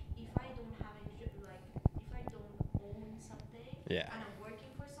says, if I don't have a like, if I don't own something, Yeah. and I'm working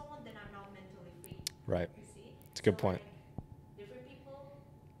for someone, then I'm not mentally free. Right. You see? It's a good So, point. like, different people,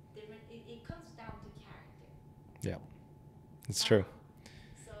 it comes down to character. Yeah. It's true.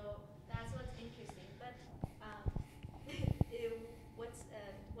 So that's what's interesting. But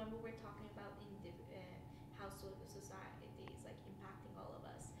when we were talking about how society is like impacting all of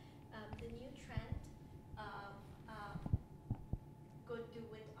us, the new trend of go do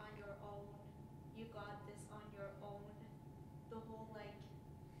it on your own. You got this on your own. The whole like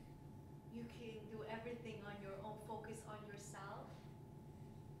you can do everything on your own. Focus on yourself.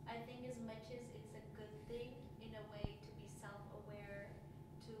 I think as much as it's a good thing in a way to be self-aware,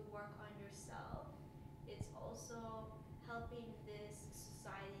 to work on yourself, it's also helping this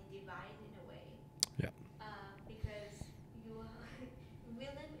society divide in a way. Yeah. Because we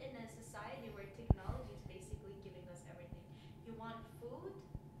live in a society where technology is basically giving us everything. You want food,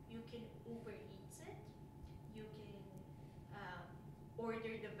 you can Uber Eats it. You can order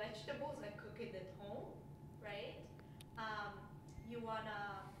the vegetables and cook it at home, right? You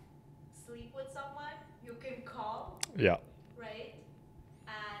wanna sleep with someone, you can call, Yeah. right?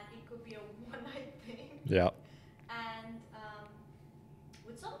 And it could be a one-night thing. Yeah. And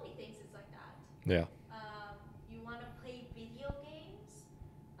with so many things, it's like that. Yeah. You want to play video games,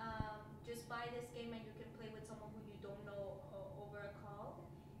 just buy this game and you can play with someone who you don't know over a call.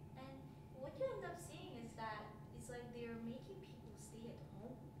 And what you end up seeing is that it's like they're making people stay at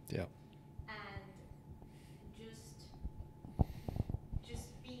home. Yeah. And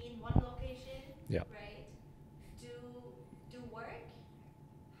just be in one location, Yeah. right? Do work,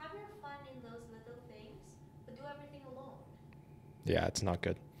 have your fun in those little things, but do everything alone. Yeah, it's not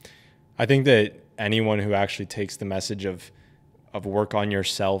good. I think that anyone who actually takes the message of work on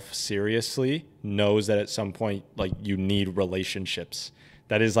yourself seriously knows that at some point, like, you need relationships.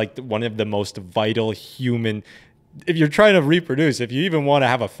 That is like one of the most vital human. If you're trying to reproduce, if you even want to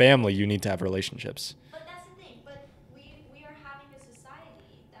have a family, you need to have relationships. But that's the thing. But we are having a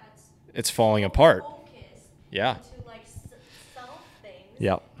society that's It's falling apart. focused Yeah. into like self things.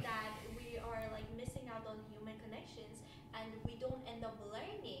 Yeah. That we are like missing out on human connections, and we don't end up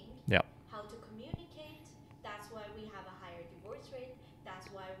learning Yeah. how to communicate. That's why we have a higher divorce rate. That's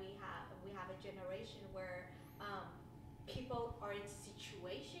why we have a generation where people are in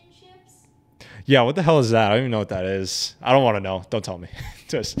situationships. Yeah. What the hell is that? I don't even know what that is. I don't want to know. Don't tell me.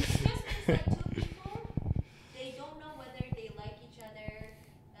 Just. It's just like two people, they don't know whether they like each other.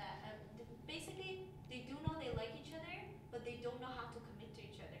 Basically, they do know they like each other, but they don't know how to commit to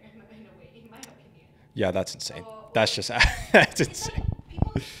each other in a way, in my opinion. Yeah, that's insane. Or- That's just that's It's insane. like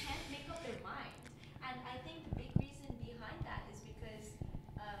people can't make up their mind. And I think the big reason behind that is because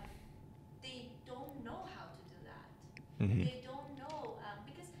they don't know how to do that. Mhm. They don't know,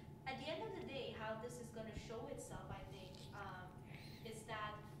 because at the end of the day, how this is going to show itself, I think, is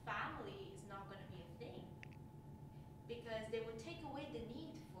that family is not going to be a thing. Because they will take away the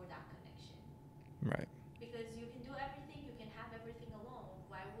need for that connection. Right. Because you can do everything, you can have everything alone.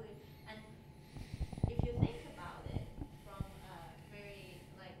 Why would, and if you think about it from very,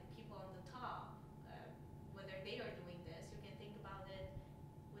 like, people on the top, whether they are doing this, you can think about it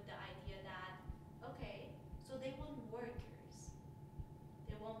with the idea that, okay, so they want workers.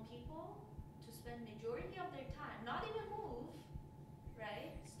 They want people to spend majority of their time, not even move,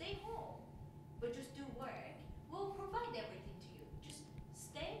 right? Stay home, but just do work. We'll provide everything to you. Just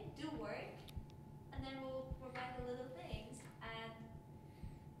stay, do work, and then we'll provide the little things. And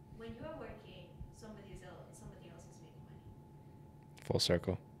when you are working, somebody else is making money. Full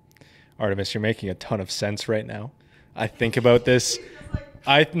circle. Artemis, you're making a ton of sense right now. I think about this.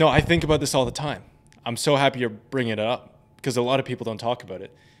 I think about this all the time. I'm so happy you're bringing it up because a lot of people don't talk about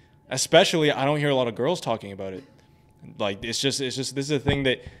it. Especially, I don't hear a lot of girls talking about it. Like it's just this is a thing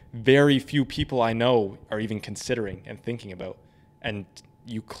that very few people I know are even considering and thinking about. And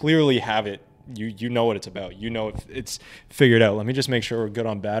you clearly have it. You know what it's about. You know if it's figured out. Let me just make sure we're good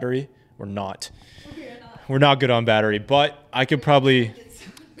on battery. We're not. We're not good on battery, but I could probably.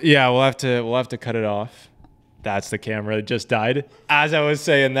 Yeah, we'll have to cut it off. That's the camera that just died. As I was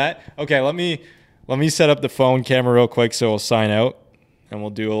saying that. Okay, let me set up the phone camera real quick so we'll sign out and we'll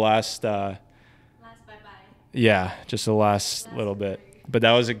do a last Last bye-bye. yeah, just the last little bit. But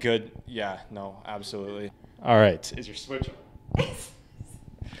that was a good absolutely. All right, is your switch on?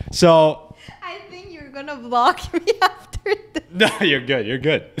 So I think you're gonna block me after this. no, you're good. You're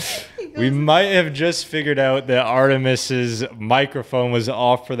good. We might have just figured out that Artemis's microphone was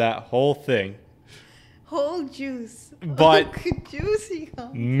off for that whole thing. Whole juice. But juicy.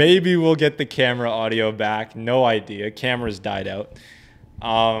 maybe we'll get the camera audio back. No idea. Camera's died out.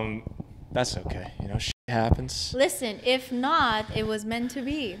 That's okay. You know, shit happens. Listen, if not, it was meant to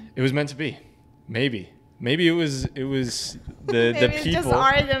be. It was meant to be. Maybe it was the Maybe the it's people. just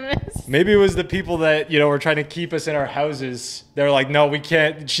Artemis. Maybe it was the people that were trying to keep us in our houses. They're like, no, we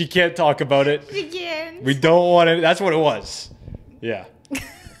can't. She can't talk about it. She can't. We don't want it. That's what it was. Yeah.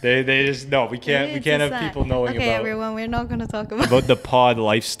 They just no. We can't have people knowing okay, about everyone, we're not gonna talk about the pod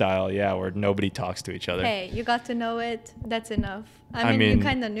lifestyle. Yeah, where nobody talks to each other. Hey, you got to know it. That's enough. I mean you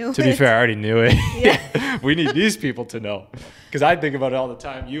kind of knew it. To be fair, I already knew it. Yeah. We need these people to know, because I think about it all the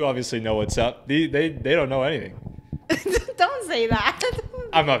time. You obviously know what's up. They don't know anything. Don't say that.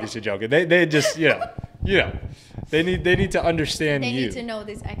 I'm obviously joking. They just they need to understand They you. need to know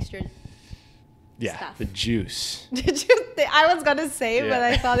this extra. Yeah, stuff. the juice. Did you? I was gonna say, Yeah. but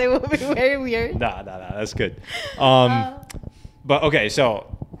I thought it would be very weird. Nah, that's good. But okay,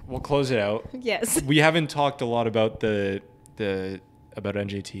 so we'll close it out. Yes. We haven't talked a lot about about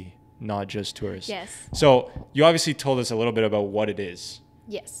NJT, not just tourists. Yes. So you obviously told us a little bit about what it is,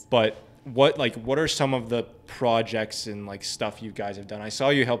 Yes. but what are some of the projects and like stuff you guys have done? I saw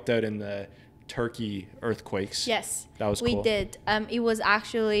you helped out in the Turkey earthquakes. Yes. That was We cool. did. It was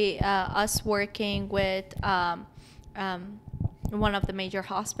actually us working with one of the major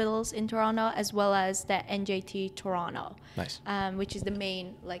hospitals in Toronto, as well as the NJT Toronto. Nice. Which is the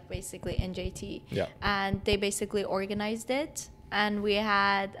main, like, basically NJT. Yeah. And they basically organized it. And we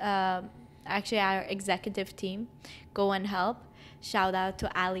had actually our executive team go and help. Shout out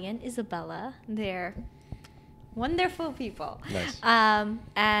to Ali and Isabella. They're wonderful people. Nice.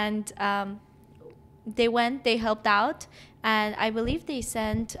 They helped out, and I believe they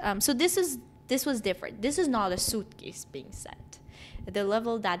sent. So this was different. This is not a suitcase being sent. The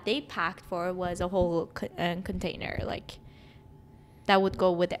level that they packed for was a whole container, like that would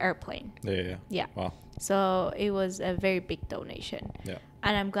go with the airplane. Yeah. Wow. So it was a very big donation. Yeah.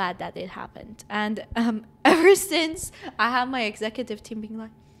 And I'm glad that it happened. And ever since, I have my executive team being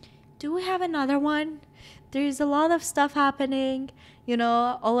like, do we have another one? There's a lot of stuff happening, you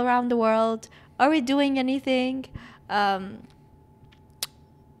know, all around the world. Are we doing anything?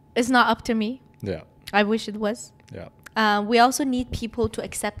 It's not up to me. Yeah. I wish it was. Yeah. We also need people to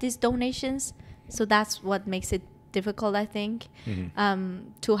accept these donations. So that's what makes it difficult, I think,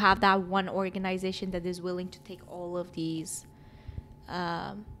 to have that one organization that is willing to take all of these.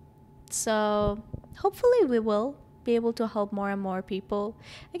 So hopefully we will be able to help more and more people.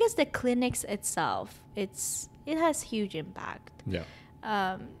 I guess the clinics itself, it has huge impact. Yeah.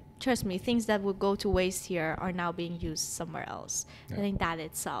 Trust me, things that would go to waste here are now being used somewhere else. Yeah. I think that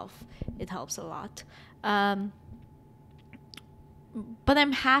itself, it helps a lot. But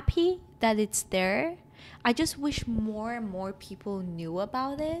I'm happy that it's there. I just wish more and more people knew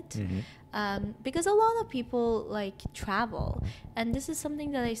about it. Because a lot of people like travel, and this is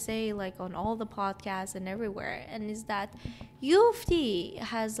something that I say like on all the podcasts and everywhere, and is that U of T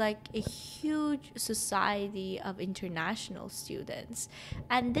has like a huge society of international students,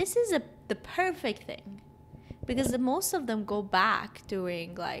 and this is the perfect thing, because most of them go back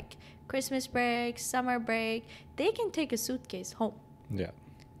during like Christmas break, summer break. They can take a suitcase home. Yeah.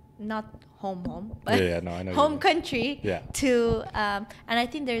 Not home, but no, I know home country. Yeah. To and I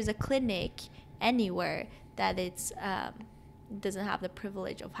think there's a clinic anywhere that it's doesn't have the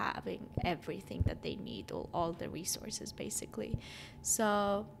privilege of having everything that they need, all the resources basically,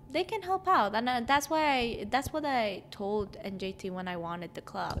 so they can help out. And that's what I told NJT when I wanted the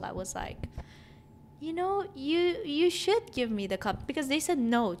club. I was like, you know, you should give me the club, because they said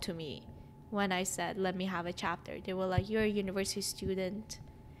no to me when I said let me have a chapter. They were like, you're a university student,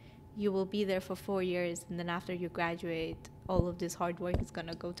 you will be there for 4 years, and then after you graduate, all of this hard work is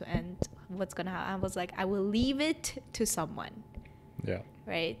gonna go to end. What's gonna happen? I was like, I will leave it to someone. Yeah.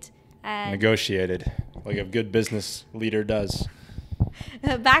 Right. And negotiated, like a good business leader does.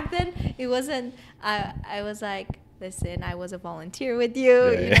 Back then, it wasn't. I was like, listen, I was a volunteer with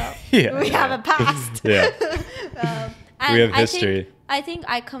you. We have a past. Yeah. And we have history. I think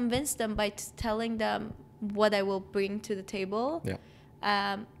I convinced them by telling them what I will bring to the table.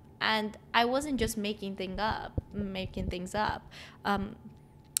 Yeah. And I wasn't just making things up.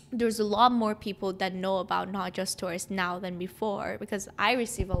 There's a lot more people that know about Not Just Tourists now than before, because I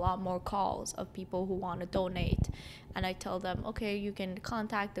receive a lot more calls of people who want to donate, and I tell them, okay, you can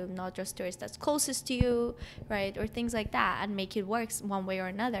contact the Not Just Tourists that's closest to you, right, or things like that, and make it work one way or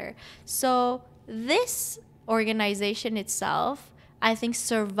another. So this organization itself, I think,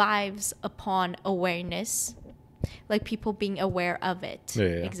 survives upon awareness, like people being aware of it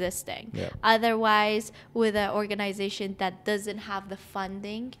existing. Yeah. Otherwise, with an organization that doesn't have the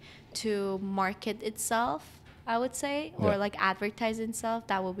funding to market itself, I would say, or like advertise itself,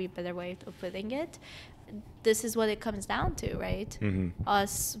 that would be a better way of putting it. This is what it comes down to, right?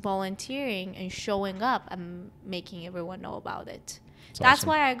 Us volunteering and showing up and making everyone know about it. That's awesome.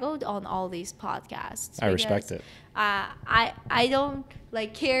 Why I go on all these podcasts. I respect it. I don't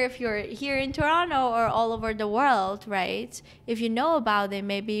like care if you're here in Toronto or all over the world, right? If you know about it,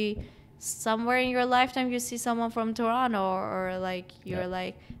 maybe somewhere in your lifetime you see someone from Toronto, or like you're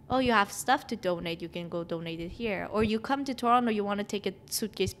like, oh, you have stuff to donate, you can go donate it here. Or you come to Toronto, you want to take a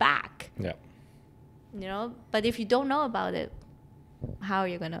suitcase back. Yeah. You know, but if you don't know about it, how are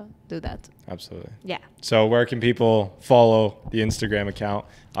you going to do that? Absolutely. Yeah. So where can people follow the Instagram account?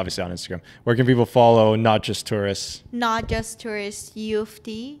 Obviously on Instagram. Where can people follow Not Just Tourists? Not Just Tourists U of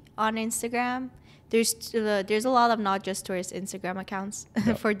T on Instagram. There's a lot of Not Just Tourists Instagram accounts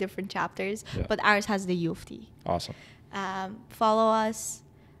for different chapters, but ours has the U of T. Awesome. Follow us.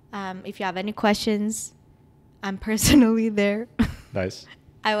 If you have any questions, I'm personally there. Nice.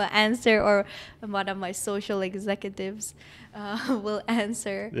 I will answer, or one of my social executives will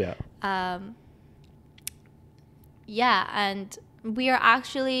answer. Yeah. And we are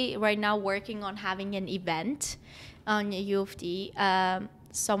actually right now working on having an event on U of T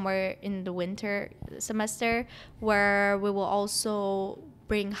somewhere in the winter semester, where we will also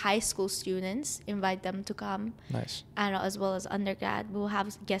bring high school students, invite them to come. Nice. And as well as undergrad. We'll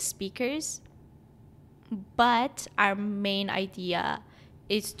have guest speakers. But our main idea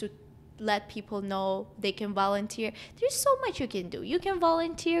is to let people know they can volunteer. There's so much you can do. You can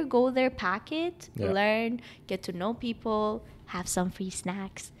volunteer, go there, pack it, learn, get to know people, have some free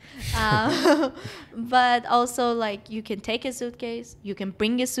snacks. But also, like, you can take a suitcase, you can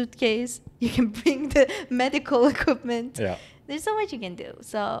bring a suitcase, you can bring the medical equipment. Yeah. There's so much you can do.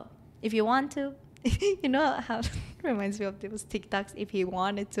 So if you want to, You know how reminds me of those TikToks. If he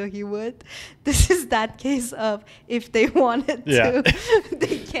wanted to, he would. This is that case of if they wanted Yeah. to,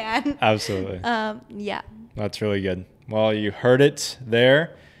 they can. Absolutely. Yeah. That's really good. Well, you heard it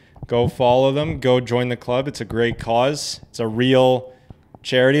there. Go follow them. Go join the club. It's a great cause. It's a real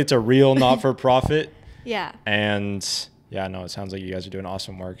charity. It's a real not-for-profit. Yeah. And yeah, no, it sounds like you guys are doing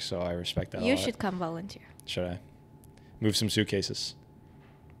awesome work. So I respect that a You lot. should come volunteer. Should I? Move some suitcases.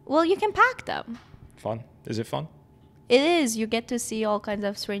 Well, you can pack them. Fun. Is it fun? It is. You get to see all kinds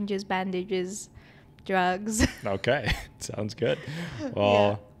of syringes, bandages, drugs. Okay. Sounds good. Well,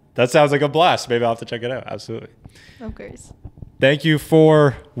 Yeah. that sounds like a blast. Maybe I'll have to check it out. Absolutely. Of course. Thank you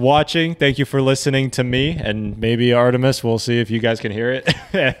for watching. Thank you for listening to me and maybe Artemis. We'll see if you guys can hear it.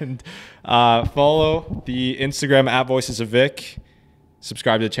 And follow the Instagram at Voices of Vic.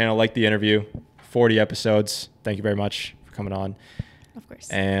 Subscribe to the channel. Like the interview. 40 episodes. Thank you very much for coming on. Of course.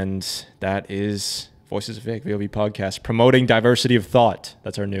 And that is Voices of Vic, VoV podcast, promoting diversity of thought.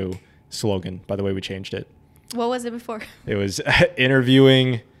 That's our new slogan. By the way, we changed it. What was it before? It was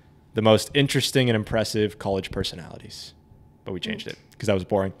interviewing the most interesting and impressive college personalities. But we changed it because that was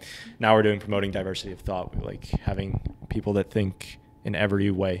boring. Now we're doing promoting diversity of thought. We like having people that think in every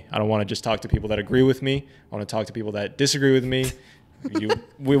way. I don't want to just talk to people that agree with me. I want to talk to people that disagree with me.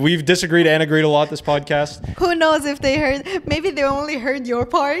 We've disagreed and agreed a lot this podcast. Who knows if they heard? Maybe they only heard your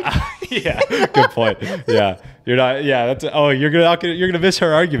part. Yeah, good point. Yeah, you're not. Yeah, that's. Oh, you're gonna miss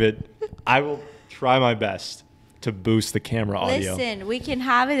her argument. I will try my best to boost the camera audio. Listen, we can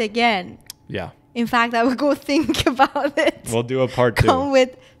have it again. Yeah, In fact, I would go think about it. we'll do a part 2. Come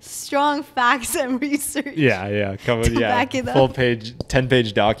with strong facts and research. Yeah. Come with back it up. full page,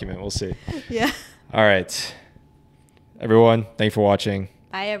 10-page document. We'll see. Yeah. All right, everyone. Thank you for watching.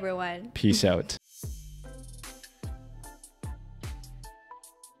 Bye, everyone. Peace out.